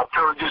 We have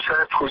Terry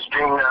Doucette, who's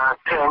been a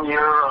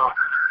 10-year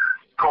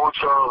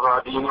coach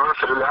of the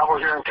university level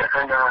here in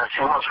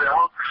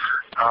Montreal.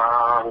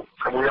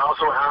 And we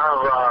also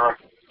have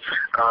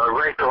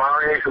Ray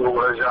Tavare, who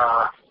was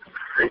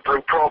he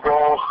played pro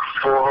ball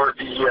for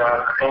the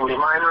Andy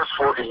Miners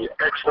for the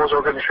Expos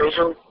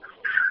organization,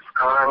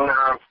 and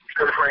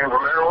Efrain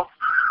Romero,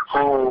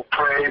 who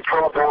played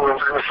pro ball in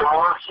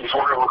Venezuela. He's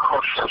one of our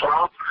coaches as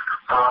well.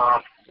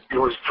 He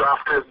was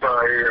drafted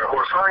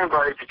or signed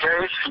by the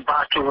Jays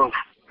back in the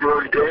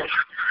early days.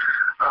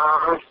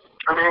 I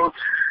mean,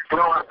 you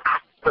know what?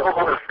 The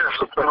whole is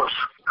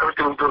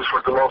everything we do is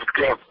for the love of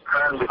the game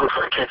and the good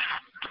for the kids.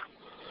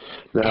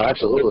 No,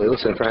 absolutely.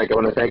 Listen, Frank, I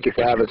want to thank you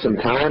for having some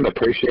time.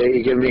 Appreciate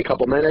you giving me a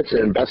couple minutes,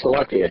 and best of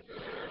luck to you.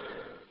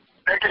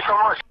 Thank you so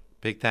much.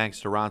 Big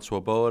thanks to Ron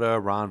Swoboda,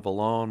 Ron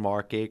Vallone,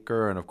 Mark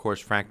Aker, and, of course,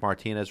 Frank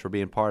Martinez for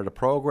being part of the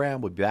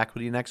program. We'll be back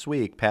with you next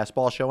week.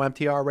 Passball Show,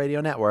 MTR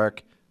Radio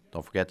Network.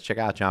 Don't forget to check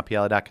out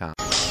JohnPielli.com.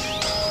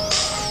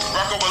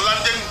 Rock over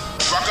London,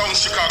 rock on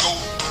Chicago.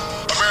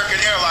 American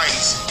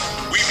Airlines,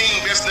 we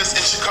mean business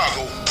in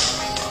Chicago.